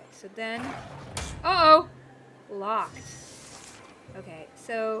 Okay, so then... Uh-oh! Locked. Okay,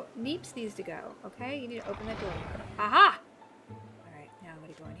 so Neeps needs to go. Okay, you need to open that door. Aha! Alright, now I'm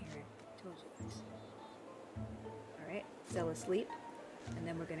gonna go in here and told you guys. Alright, Zella's asleep. And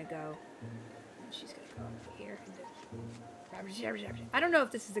then we're gonna go... She's gonna go over here and I don't know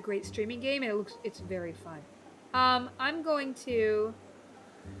if this is a great streaming game, and it's very fun. I'm going to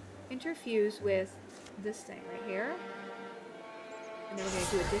interfuse with this thing right here. And then we're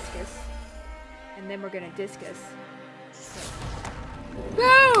gonna do a discus. And then we're gonna discus.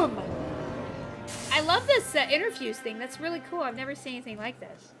 Boom! I love this interfuse thing. That's really cool. I've never seen anything like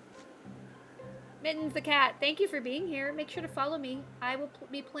this. Mittens the cat, thank you for being here. Make sure to follow me. I will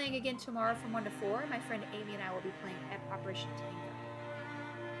be playing again tomorrow from 1 to 4. My friend Amy and I will be playing Operation Tango.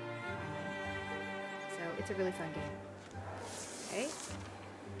 So it's a really fun game. Okay.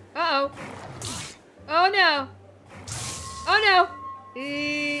 Uh-oh. Oh no. Oh no.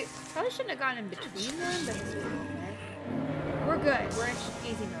 Probably shouldn't have gone in between them, but it's okay. We're good. We're in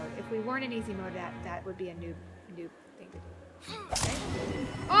easy mode. If we weren't in easy mode, that would be a new thing to do. Okay.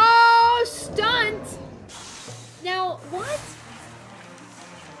 Oh, stunt! Now, what?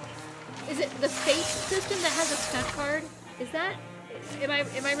 Is it the fate system that has a stunt card? Is that... Am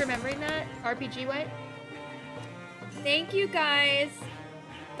I remembering that? RPG way? Thank you, guys.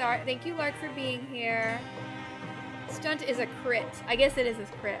 Thank you, Lark, for being here. Stunt is a crit. I guess it is a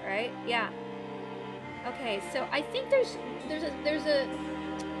crit, right? Yeah. Okay, so I think there's a...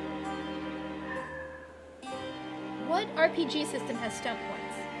 What RPG system has stunt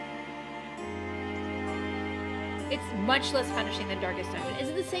points? It's much less punishing than Darkest Dungeon. Is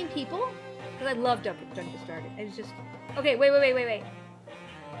it the same people? Because I love Darkest Dungeon. It's just... Okay, wait.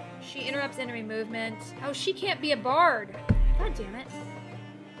 She interrupts enemy movement. Oh, she can't be a bard. God damn it.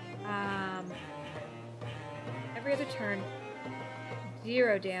 Every other turn.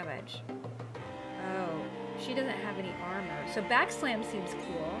 0 damage. Oh, she doesn't have any armor. So backslam seems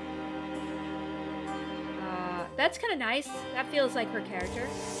cool. That's kind of nice. That feels like her character.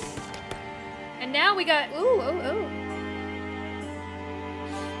 And now we got... Ooh.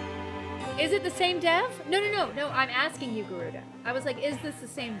 Is it the same dev? No. I'm asking you, Garuda. I was like, is this the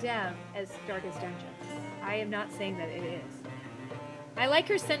same dev as Darkest Dungeon? I am not saying that it is. I like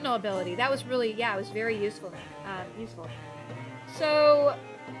her Sentinel ability. That was really... Yeah, it was very useful. So...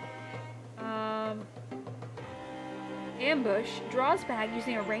 Ambush draws back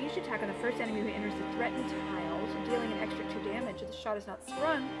using a ranged attack on the first enemy who enters the threatened tiles, dealing an extra 2 damage if the shot is not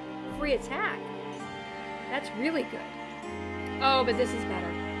sprung. Free attack. That's really good. Oh, but this is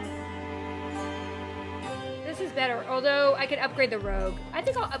better. This is better, although I could upgrade the rogue. I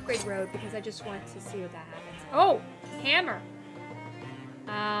think I'll upgrade rogue because I just want to see what that happens. Oh, hammer.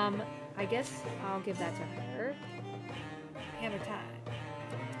 I guess I'll give that to her. Hammer time.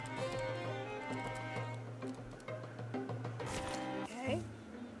 Okay.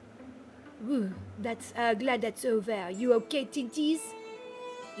 Ooh, that's glad that's over. You okay, Tinties?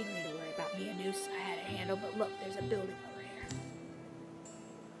 You don't need to worry about me, Anus. I had a handle, but look, there's a building over here.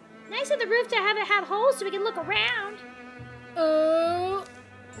 Nice of the roof to have it have holes so we can look around. Oh.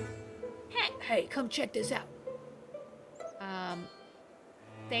 Hey, come check this out.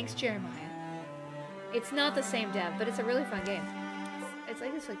 Thanks, Jeremiah. It's not the same dev, but it's a really fun game. It's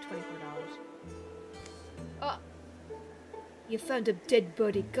like $24. Oh. You found a dead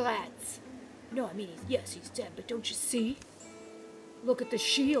body, Glatz. No, I mean, yes, he's dead, but don't you see? Look at the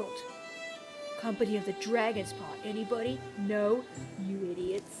shield. Company of the Dragon's Paw. Anybody? No? You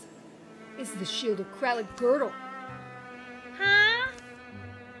idiots. This is the shield of Kralik Girdle. Huh?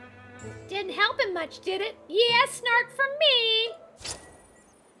 Didn't help him much, did it? Yeah, snark from me.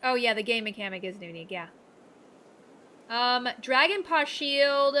 Oh, yeah, the game mechanic is unique, yeah. Dragon Paw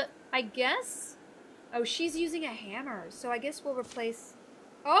Shield, I guess? Oh, she's using a hammer, so I guess we'll replace...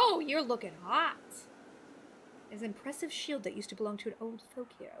 Oh, you're looking hot. It's an impressive shield that used to belong to an old folk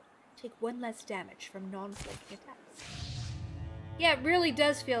hero. Take 1 less damage from non-flaking attacks. Yeah, it really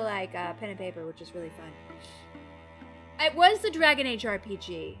does feel like pen and paper, which is really fun. It was the Dragon Age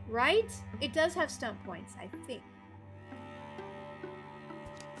RPG, right? It does have stunt points, I think.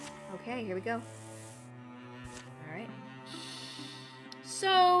 Okay, here we go. Alright.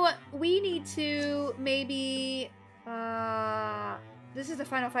 So, we need to maybe... this is the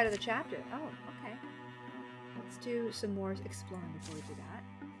final fight of the chapter. Oh, okay. Let's do some more exploring before we do that.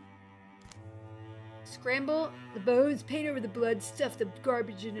 Scramble the bones, paint over the blood, stuff the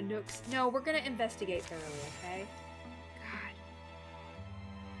garbage in the nooks. No, we're gonna investigate thoroughly, okay? God.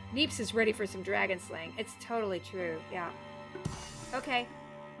 Neeps is ready for some dragon slaying. It's totally true, yeah. Okay.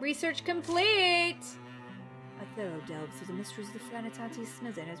 Research complete! A thorough delve through the mysteries of the Flanitati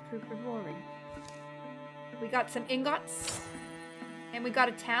Smithing has proved rewarding. We got some ingots. And we got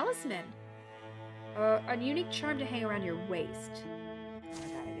a talisman. A unique charm to hang around your waist. Oh my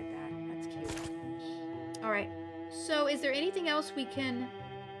god, I get that. That's cute. Alright. So, is there anything else we can...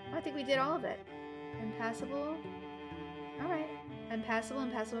 Oh, I think we did all of it. Impassable. Alright. Impassable,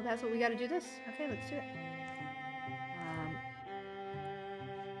 impassable, impassable. We gotta do this. Okay, let's do it.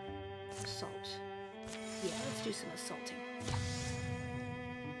 Assault. Yeah, let's do some assaulting.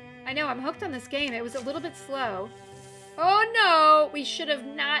 I know, I'm hooked on this game. It was a little bit slow. Oh no! We should have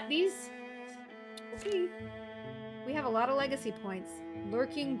not... These... Okay. We have a lot of legacy points.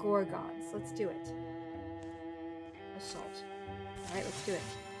 Lurking Gorgons. Let's do it. Assault. Alright, let's do it.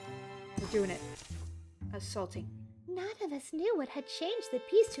 We're doing it. Assaulting. None of us knew what had changed the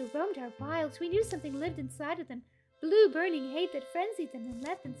beasts who roamed our wilds. We knew something lived inside of them. Blue burning hate that frenzied them and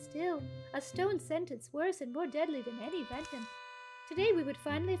left them still. A stone sentence worse and more deadly than any venom. Today we would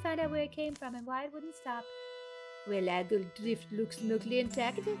finally find out where it came from and why it wouldn't stop. Well, Aggle Drift looks mostly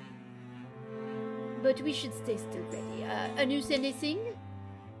intact. But we should stay still ready. Anus anything?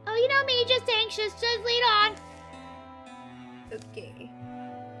 Oh, you know me, just anxious. Just lead on. Okay.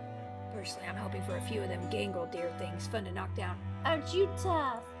 Personally, I'm hoping for a few of them gangrel deer things. Fun to knock down. Aren't you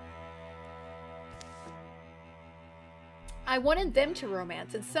tough? I wanted them to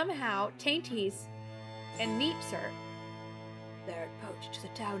romance, and somehow Tainties and Neepser, their approach to the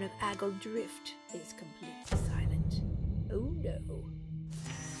town of Aggle Drift is completely silent. Oh no.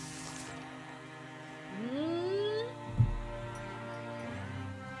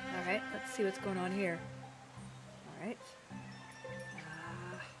 Alright, let's see what's going on here. Alright.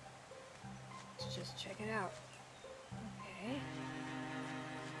 Let's just check it out. Okay.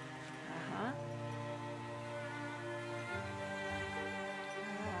 Uh-huh.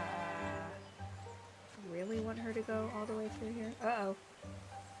 Really want her to go all the way through here? Uh-oh.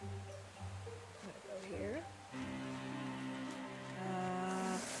 I'm gonna go here.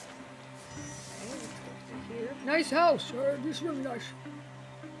 Okay, let's go through here. Nice house, sir. This is really nice.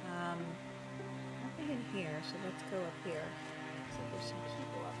 Nothing in here, so let's go up here. So there's some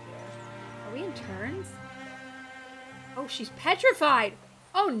people up here. Are we in turns? Oh, she's petrified!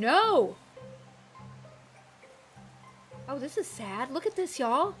 Oh no! Oh, this is sad. Look at this,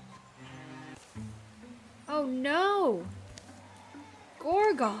 y'all. Oh no!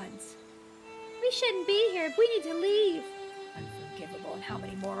 Gorgons! We shouldn't be here. We need to leave. Unforgivable, and how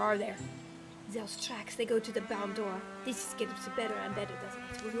many more are there? Those tracks, they go to the barn door. This is getting better and better, doesn't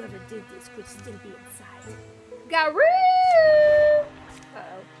it? Well, whoever did this could still be inside. Garoo!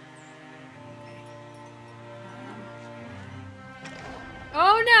 Uh-oh. Okay.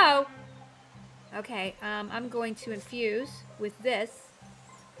 Oh no! Okay, I'm going to infuse with this.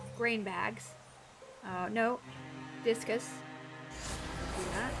 Grain bags. No. Discus. Do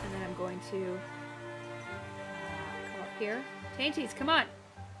that, and then I'm going to come up here. Tainties, come on!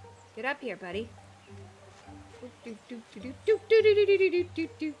 Get up here, buddy. And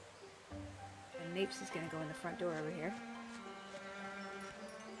Napes is gonna go in the front door over here.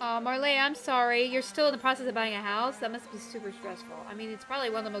 Oh, Marley, I'm sorry. You're still in the process of buying a house? That must be super stressful. I mean, it's probably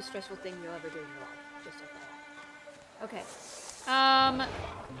one of the most stressful things you'll ever do in your life. Just okay.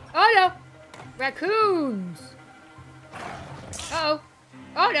 Oh no! Raccoons! Uh-oh.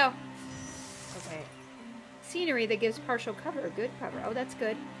 Oh no! Okay. Scenery that gives partial cover. Good cover. Oh, that's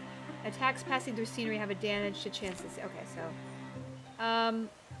good. Attacks passing through scenery have a damage to chances. Okay, so. I'm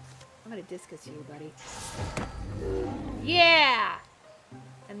gonna discus you, buddy. Yeah!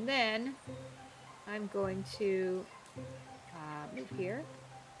 And then I'm going to move here.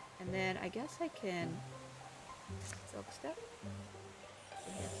 And then I guess I can silk step.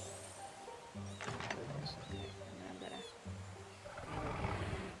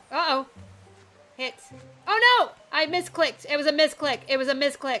 Uh-oh. Hit. Oh no! I misclicked. It was a misclick. It was a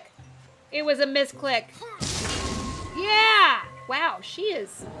misclick. It was a misclick. Yeah! Wow, she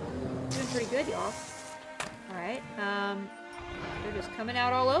is doing pretty good, y'all. Alright, they're just coming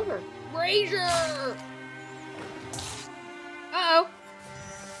out all over. Brazier! Uh-oh.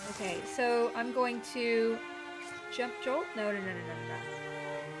 Okay, so I'm going to jump jolt. No. No, I'm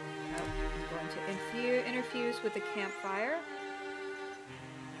going to interfuse with the campfire.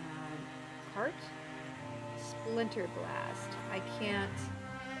 Cart. Splinter blast. I can't.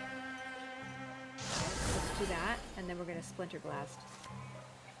 Let's do that, and then we're gonna splinter blast.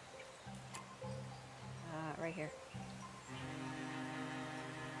 Right here.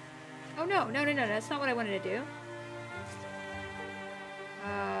 Oh no, that's not what I wanted to do.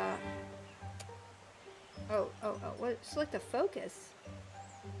 What? Select the focus.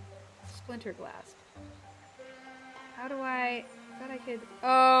 Splinter blast. How do I thought I could.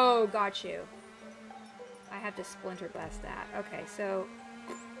 Oh, got you. I have to splinter blast that. Okay, so.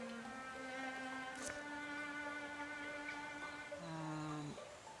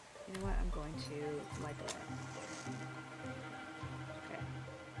 You know what? I'm going to light the lamp. Okay.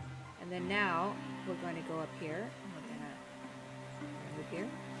 And then now we're going to go up here. And we're gonna move here.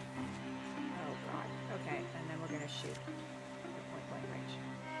 Oh god. Okay, and then we're gonna shoot. Point blank range.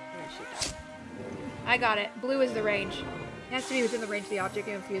 We're gonna shoot that. I got it. Blue is the range. It has to be within the range of the object.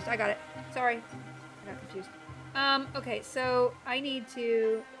 I'm confused. I got it. Sorry. I got confused. Okay, so I need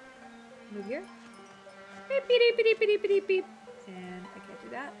to move here. Beep, beep, beep, beep, beep, beep, beep. And I can't do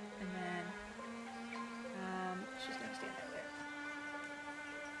that. And then she's gonna stand right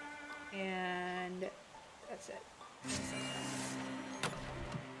there. And that's it.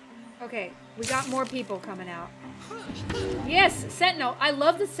 Okay, we got more people coming out. Yes, Sentinel. I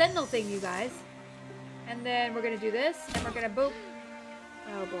love the Sentinel thing, you guys. And then we're gonna do this, and we're gonna boop.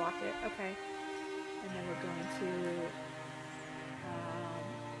 Oh, blocked it. Okay. And then we're going to.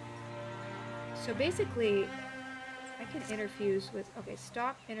 So basically, I can interfuse with. Okay,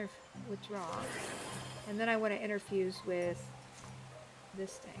 stop. Withdraw. And then I want to interfuse with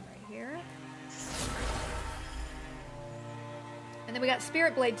this thing right here. And then we got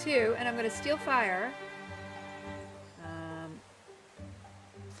Spirit Blade too, and I'm going to steal fire. I'm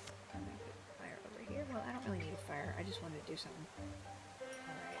going to put fire over here. Well, I don't really need a fire. I just wanted to do something.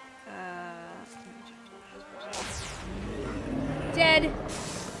 Alright. Dead.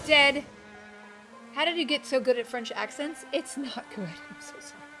 Dead. How did you get so good at French accents? It's not good. I'm so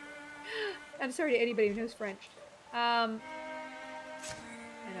sorry. I'm sorry to anybody who knows French. And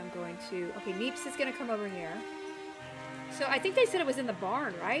I'm going to... Okay, Neeps is going to come over here. So I think they said it was in the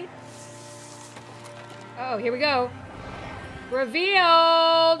barn, right? Oh, here we go.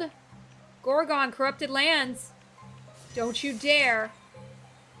 Revealed! Gorgon, Corrupted Lands. Don't you dare.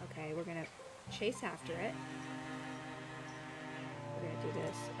 Okay, we're going to chase after it. We're going to do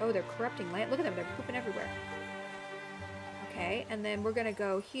this. Oh, they're corrupting land. Look at them. They're pooping everywhere. Okay, and then we're going to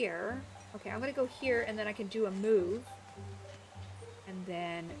go here. Okay, I'm going to go here, and then I can do a move. And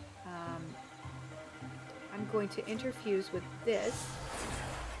then... I'm going to interfuse with this,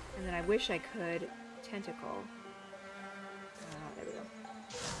 and then I wish I could tentacle. There we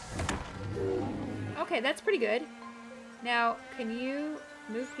go. Okay, that's pretty good. Now, can you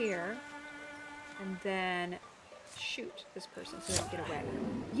move here, and then shoot this person so they don't get away?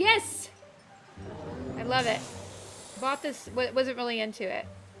 Yes! I love it. Bought this, wasn't really into it.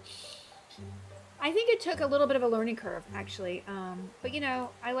 I think it took a little bit of a learning curve, actually. But, you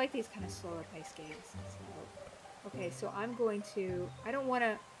know, I like these kind of slower paced games. So. Okay, so I'm going to... I don't want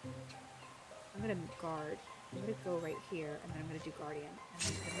to... I'm going to guard. I'm going to go right here, and then I'm going to do Guardian. And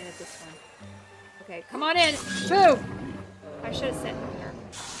then come in at this one. Okay, come on in! Boom! I should have sent her.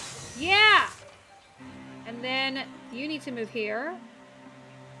 Yeah! And then you need to move here.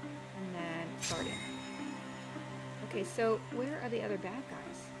 And then Guardian. Okay, so where are the other bad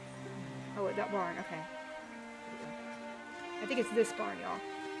guys? Oh, that barn. Okay. I think it's this barn, y'all.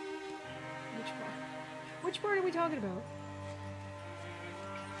 Which barn? Which barn are we talking about?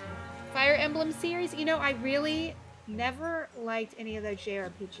 Fire Emblem series? You know, I really never liked any of those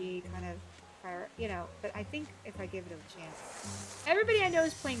JRPG kind of fire, you know, but I think if I give it a chance. Everybody I know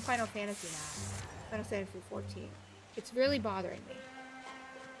is playing Final Fantasy now. Final Fantasy 14. It's really bothering me.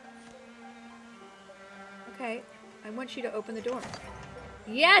 Okay, I want you to open the door.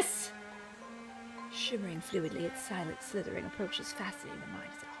 Yes! Shimmering fluidly, its silent slithering approaches, fascinating the mind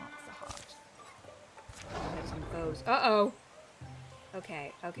as it haunts the heart. I have some foes. Uh-oh.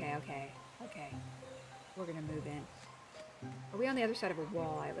 Okay. We're gonna move in. Are we on the other side of a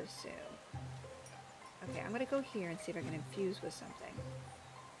wall, I would assume? Okay, I'm gonna go here and see if I can infuse with something.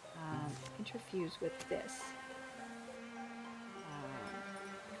 Interfuse with this.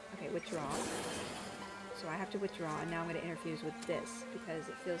 Okay, withdraw. So I have to withdraw, and now I'm going to interfuse with this because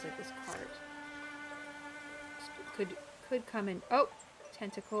it feels like this cart could come in. Oh,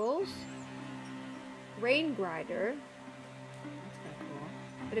 tentacles, rain grinder. That's kind of cool.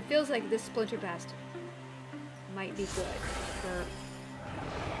 But it feels like this splinter blast might be good for.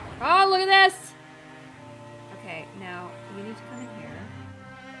 Oh, look at this! Okay, now you need to come in here.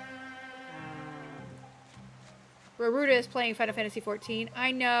 Raruda is playing Final Fantasy XIV.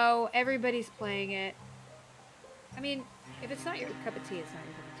 I know, everybody's playing it. I mean, if it's not your cup of tea, it's not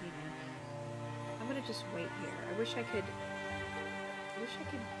your cup of tea, man. I'm gonna just wait here. I wish I could...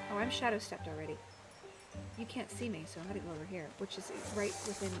 Oh, I'm shadow stepped already. You can't see me, so I'm gonna go over here, which is right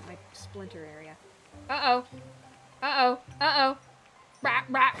within my splinter area. Uh-oh. Uh-oh. Uh-oh. Rap,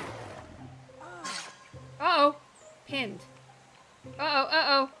 rap. Uh-oh. Pinned. Uh-oh.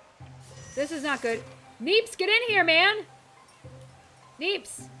 Uh-oh. This is not good. Neeps, get in here, man!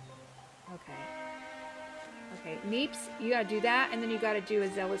 Neeps! Okay. Okay, Neeps, you gotta do that, and then you gotta do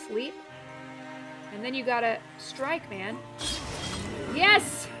a Zealous Leap. And then you gotta strike, man.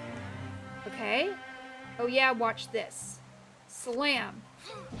 Yes! Okay. Oh yeah, watch this. Slam.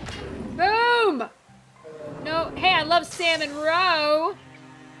 Boom! No, hey, I love salmon roe!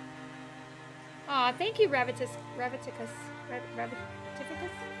 Aw, thank you, Raviticus.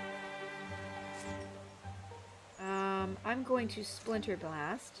 I'm going to Splinter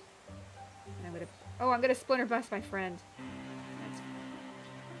Blast. And I'm gonna... Oh, I'm gonna Splinter Blast my friend. That's...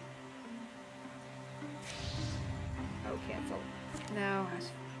 Oh, cancel. No.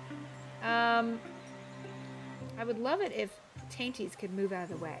 I would love it if Tainties could move out of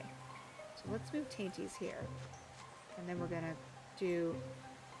the way. So let's move Tainties here. And then we're gonna do...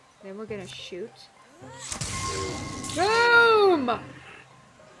 Then we're gonna shoot. Boom!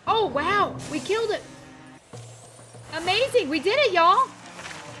 Oh, wow! We killed it! Amazing! We did it, y'all!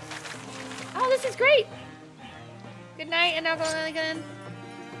 Oh, this is great! Good night, and now go again.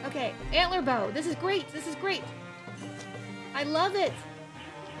 Okay, Antler Bow. This is great! This is great! I love it!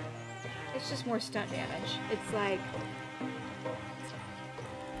 It's just more stunt damage. It's like...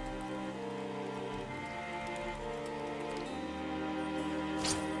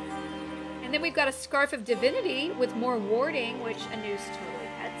 And then we've got a Scarf of Divinity with more warding, which Anus totally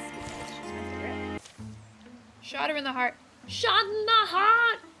gets. Because she's my favorite. Shot her in the heart. Shot in the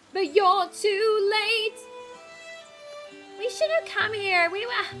heart, but you're too late. We should have come here. We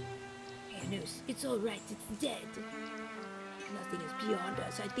were... Hey, Anus, it's all right. It's dead. Nothing is beyond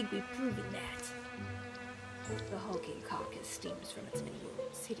us. I think we've proven that. The hulking carcass steams from its many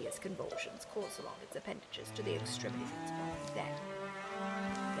wounds. Hideous convulsions course along its appendages to the extremities of its body.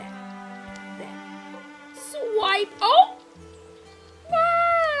 Then. Swipe! Oh!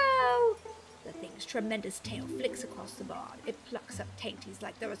 No! The thing's tremendous tail flicks across the board. It plucks up Tainties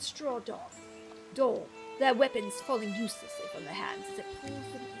like they're a straw doll, their weapons falling uselessly from their hands as it pulls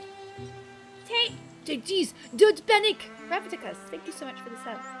them in. Tainties! Don't panic! Raviticus, thank you so much for the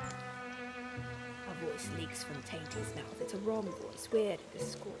sub. A voice leaks from Tainty's mouth. It's a wrong voice, weird and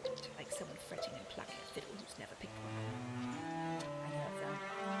discordant, like someone fretting and plucking a fiddle who's never picked one. I love them.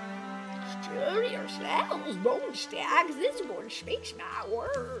 Stir yourselves, bone stags. This one speaks my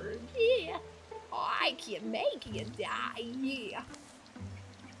word. Yeah. I can make you die. Yeah.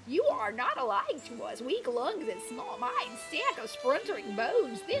 You are not alike to us, weak lungs and small minds, stack of splintering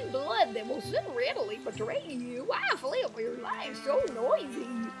bones, thin blood that will so readily betray you. Why flail for your life so noisy?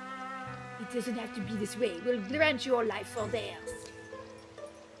 It doesn't have to be this way. We'll grant your life for theirs.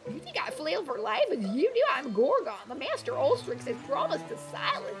 You think I flail for life as you do? I'm Gorgon. The Master Ulstrix has promised to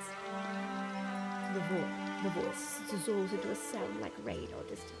silence. The voice dissolves into a sound like rain or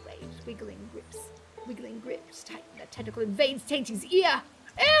distant waves. Wiggling grips tighten. The tentacle invades Tainty's ear.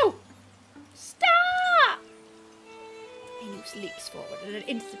 Ew! Stop! Anus leaps forward. In an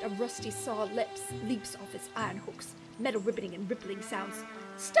instant, a rusty saw leaps off its iron hooks. Metal ribboning and rippling sounds.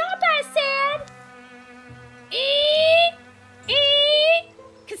 Stop, I said!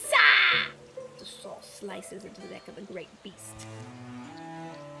 Kassa! The saw slices into the neck of the great beast.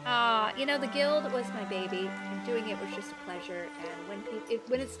 You know, the guild was my baby, and doing it was just a pleasure, and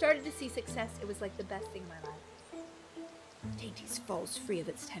when it started to see success, it was like the best thing in my life. Tainties falls free of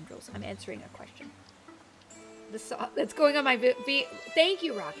its tendrils. I'm answering a question. The saw that's going on my thank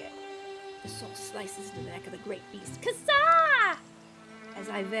you, Rocket. The saw slices into the neck of the great beast. Kassa! As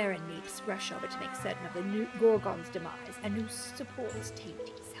Ivera and Neeps rush over to make certain of the Gorgon's demise, Anus supports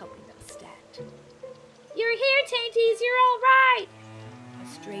Tainties, helping them stand. You're here, Tainties! You're all right! A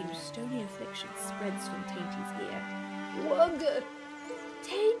strange stony affliction spreads from Tainty's ear. Wugga!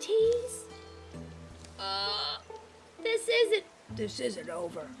 Tainties? This isn't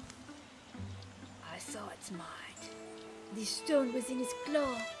over. I saw its mind. The stone was in his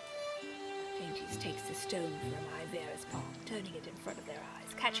claw. Tainties takes the stone from Ivera's palm, turning it in front of their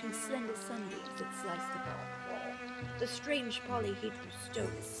eyes, catching slender sunbeams that slice the palm wall. The strange polyhedral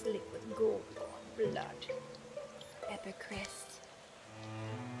stone is slick with gold-born blood. Epicrest.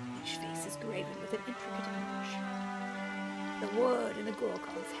 Each face is graven with an intricate arch. The word in the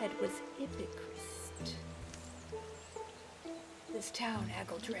Gorgon's head was Epicrest. This town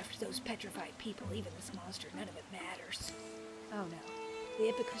Aggle-drift, those petrified people, even this monster, none of it matters. Oh no. The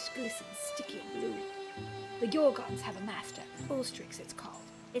Epicrest glistens, sticky and blue. The Gorgons have a master, Ulstrix it's called.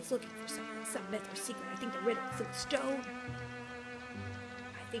 It's looking for something, some myth or secret. I think the riddle is in the stone.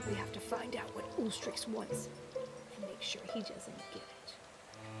 I think we have to find out what Ulstrix wants and make sure he doesn't get it.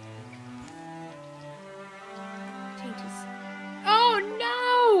 Tainties. Oh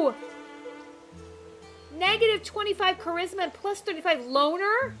no! Negative 25 charisma and plus 35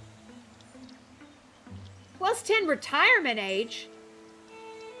 loner? Plus 10 retirement age?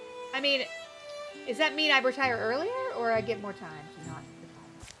 I mean, does that mean I retire earlier or I get more time to not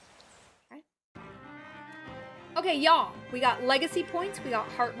retire? Okay. Okay, y'all. We got legacy points. We got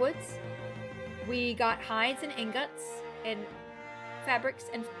heartwoods. We got hides and ingots and fabrics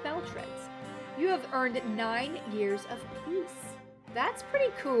and fell shreds. You have earned 9 years of peace. That's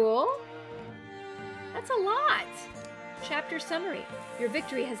pretty cool. That's a lot. Chapter summary. Your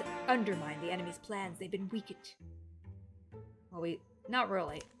victory has undermined the enemy's plans. They've been weakened. Well, not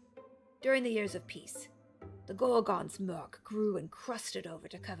really. During the years of peace, the Gorgon's murk grew and crusted over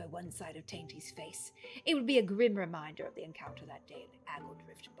to cover one side of Tainty's face. It would be a grim reminder of the encounter that day in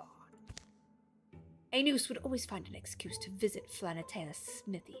Aggle-drift Barn. Anus would always find an excuse to visit Flanatana's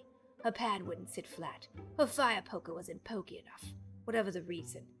smithy. Her pan wouldn't sit flat. Her fire poker wasn't pokey enough. Whatever the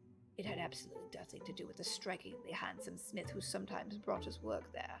reason, it had absolutely nothing to do with the strikingly handsome smith who sometimes brought us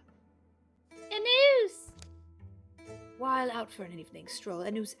work there. Anus! While out for an evening stroll,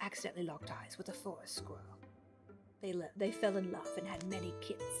 Anus accidentally locked eyes with a forest squirrel. They fell in love and had many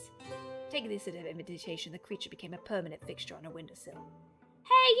kids. Taking this as an invitation, the creature became a permanent fixture on a windowsill.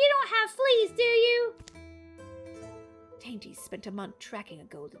 Hey, you don't have fleas, do you? Tainty spent a month tracking a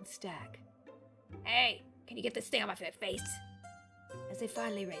golden stag. Hey, can you get this thing on my face? As they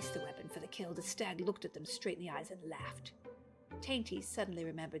finally raised the weapon for the kill, the stag looked at them straight in the eyes and laughed. Tainty suddenly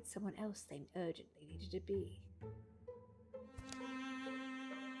remembered someone else they urgently needed to be.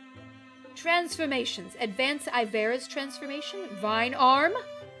 Transformations. Advance Ivera's transformation. Vine Arm.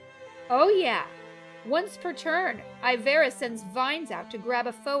 Oh yeah. Once per turn, Ivera sends vines out to grab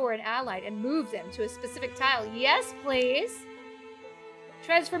a foe or an ally and move them to a specific tile. Yes, please.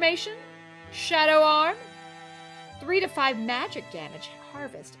 Transformation. Shadow Arm. 3 to 5 magic damage.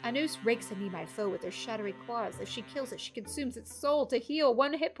 Harvest. Anus rakes a Nemite foe with her shadowy claws. If she kills it, she consumes its soul to heal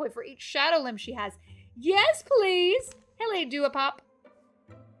 1 hit point for each shadow limb she has. Yes, please. Hello, Do-a-Pop.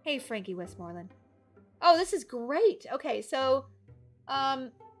 Hey, Frankie Westmoreland. Oh, this is great. Okay, so,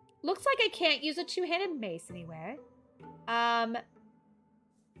 looks like I can't use a two-handed mace anywhere. I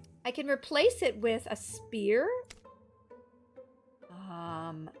can replace it with a spear.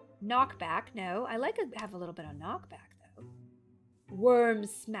 Knockback, no. I like to have a little bit of knockback, though. Worm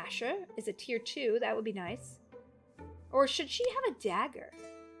Smasher is a tier 2. That would be nice. Or should she have a dagger?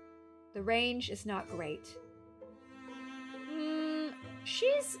 The range is not great.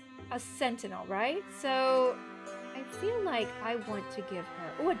 She's a sentinel, right? So I feel like I want to give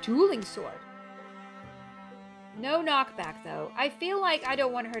her... Oh, a dueling sword. No knockback, though. I feel like I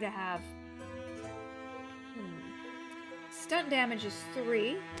don't want her to have... Stunt damage is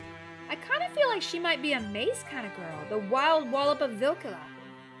 3. I kind of feel like she might be a mace kind of girl. The Wild Wallop of Vilcula.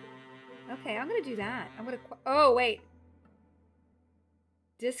 Okay, I'm going to do that. I'm going to... Oh, wait.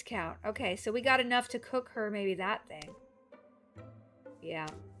 Discount. Okay, so we got enough to cook her maybe that thing. Yeah.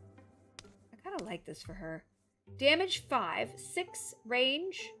 I kind of like this for her. Damage 5. 6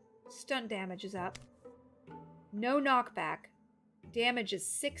 range. Stunt damage is up. No knockback. Damage is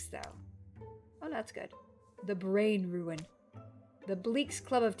 6, though. Oh, that's good. The Brain Ruin. The Bleak's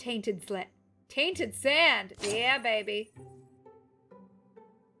Club of Tainted Sand! Yeah, baby.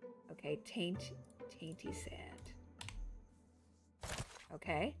 Okay, Tainty Sand.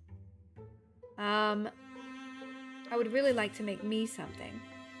 Okay. I would really like to make me something.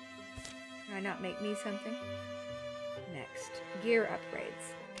 Can I not make me something? Next. Gear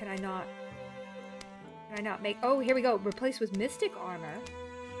upgrades. Can I not make... Oh, here we go. Replace with Mystic Armor.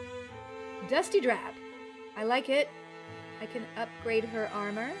 Dusty Drab. I like it. I can upgrade her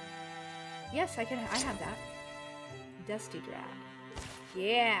armor. Yes, I can. I have that. Dusty Drab.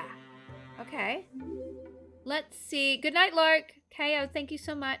 Yeah. Okay. Let's see. Good night, Lark. KO, thank you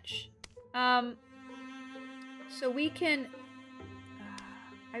so much. So we can...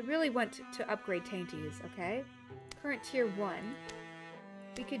 I really want to upgrade Tainties, okay? Current tier 1.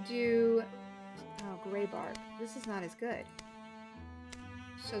 We could do... Oh, Grey Bark. This is not as good.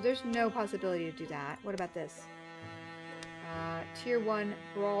 So there's no possibility to do that. What about this? Tier 1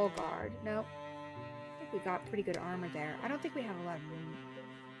 Brawl Guard. Nope. I think we got pretty good armor there. I don't think we have a lot of room.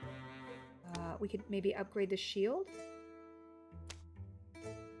 We could maybe upgrade the shield?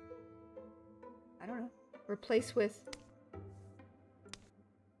 I don't know. Replace with...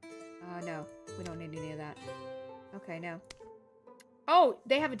 no. We don't need any of that. Okay, no. Oh,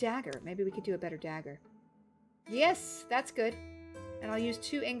 they have a dagger. Maybe we could do a better dagger. Yes, that's good. And I'll use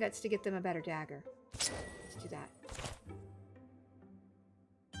 2 ingots to get them a better dagger. Let's do that.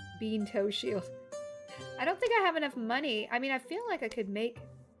 Bean toe shield. I don't think I have enough money. I mean, I feel like I could make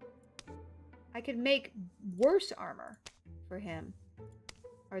worse armor for him.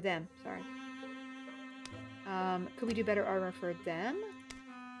 Or them, sorry. Could we do better armor for them?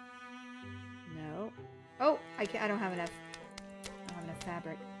 No. Oh, I don't have enough. I don't have enough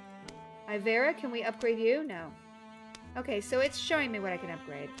fabric. Ivera, can we upgrade you? No. Okay, so it's showing me what I can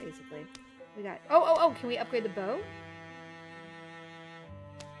upgrade, basically. We got... Oh, can we upgrade the bow?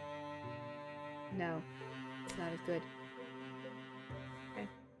 No. It's not as good. Okay.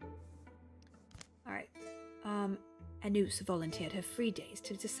 Alright. Anus volunteered her free days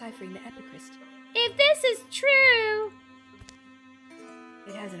to deciphering the Epichrist. If this is true...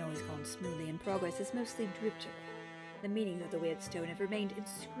 It hasn't always gone smoothly, and progress has mostly dripped away. The meanings of the weird stone have remained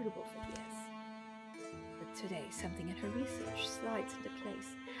inscrutable for years. But today, something in her research slides into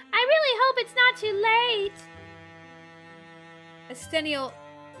place. I really hope it's not too late. Estenial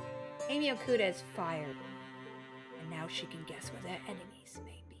Amy Okuda is fired, and now she can guess where their enemies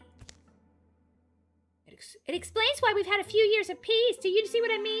may be. It explains why we've had a few years of peace. Do you see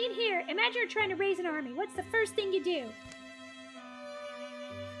what I mean? Here, imagine you're trying to raise an army. What's the first thing you do?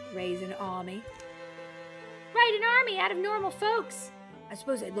 Raise an army? Right, an army out of normal folks. I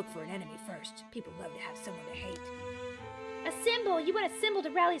suppose I'd look for an enemy first. People love to have someone to hate. A symbol. You want a symbol to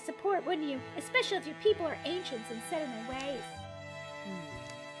rally support, wouldn't you? Especially if your people are ancients and set in their ways.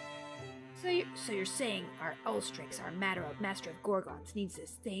 So you're saying our Ulstrix, our Master of Gorgons, needs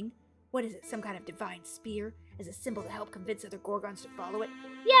this thing? What is it, some kind of divine spear? As a symbol to help convince other Gorgons to follow it?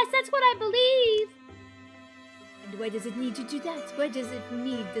 Yes, that's what I believe. And why does it need to do that? Why does it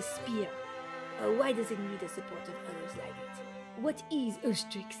need the spear? Or why does it need the support of others like it? What is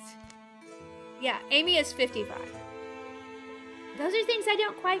Ulstrix? Yeah, Amy is 55. Those are things I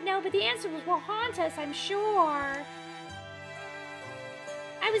don't quite know, but the answer will haunt us, I'm sure.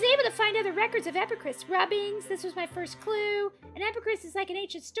 I was able to find other records of Epichrist rubbings. This was my first clue. An Epichrist is like an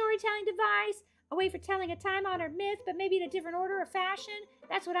ancient storytelling device, a way for telling a time-honored myth, but maybe in a different order or fashion.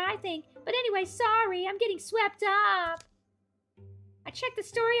 That's what I think. But anyway, sorry, I'm getting swept up. I checked the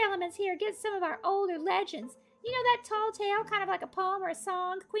story elements here against some of our older legends. You know that tall tale, kind of like a poem or a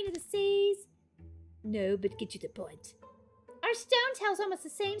song, Queen of the Seas? No, but get to the point. Our stone tells almost the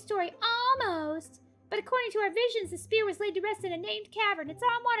same story, almost. But according to our visions, the spear was laid to rest in a named cavern. It's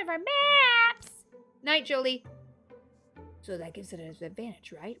on one of our maps. Night, Jolie. So that gives it an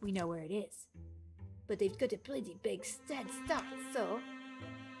advantage, right? We know where it is. But they've got a pretty big head start, so...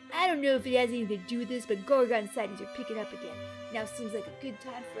 I don't know if it has anything to do with this, but Gorgon sightings are picking up again. Now seems like a good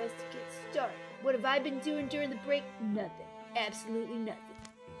time for us to get started. What have I been doing during the break? Nothing. Absolutely nothing.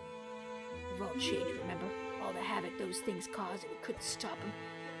 We've all changed, remember? All the havoc those things caused, and we couldn't stop them.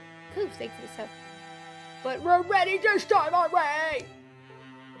 Poof, thanks for the sub. But we're ready to start our way!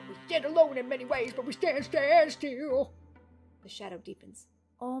 We stand alone in many ways, but we stand still. The shadow deepens.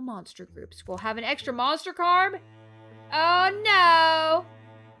 All monster groups will have an extra monster card. Oh no!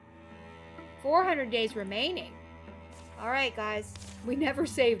 400 days remaining. Alright, guys. We never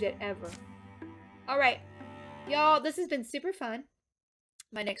saved it, ever. Alright. Y'all, this has been super fun.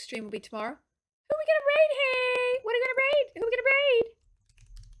 My next stream will be tomorrow. Who are we gonna raid? Hey! What are we gonna raid? Who are we gonna raid?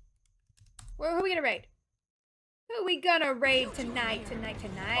 Who are we gonna raid? Who are we gonna raid tonight?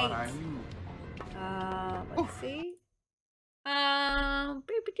 Let's see.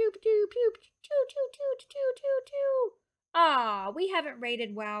 Ah, we haven't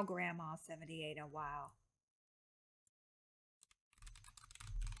raided WoW Grandma 78 in a while.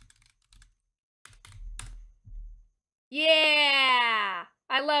 Yeah!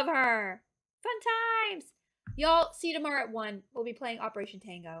 I love her. Fun times. Y'all, see you tomorrow at 1. We'll be playing Operation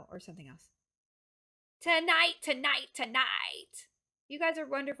Tango or something else. Tonight. You guys are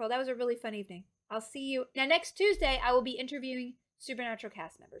wonderful. That was a really fun evening. I'll see you. Now, next Tuesday, I will be interviewing Supernatural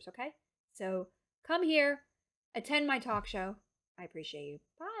cast members, okay? So come here, attend my talk show. I appreciate you.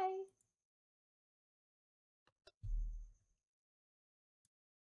 Bye.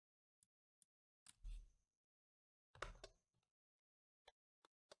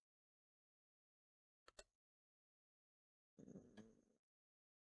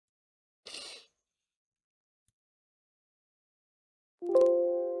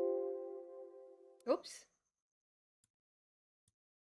 Oops.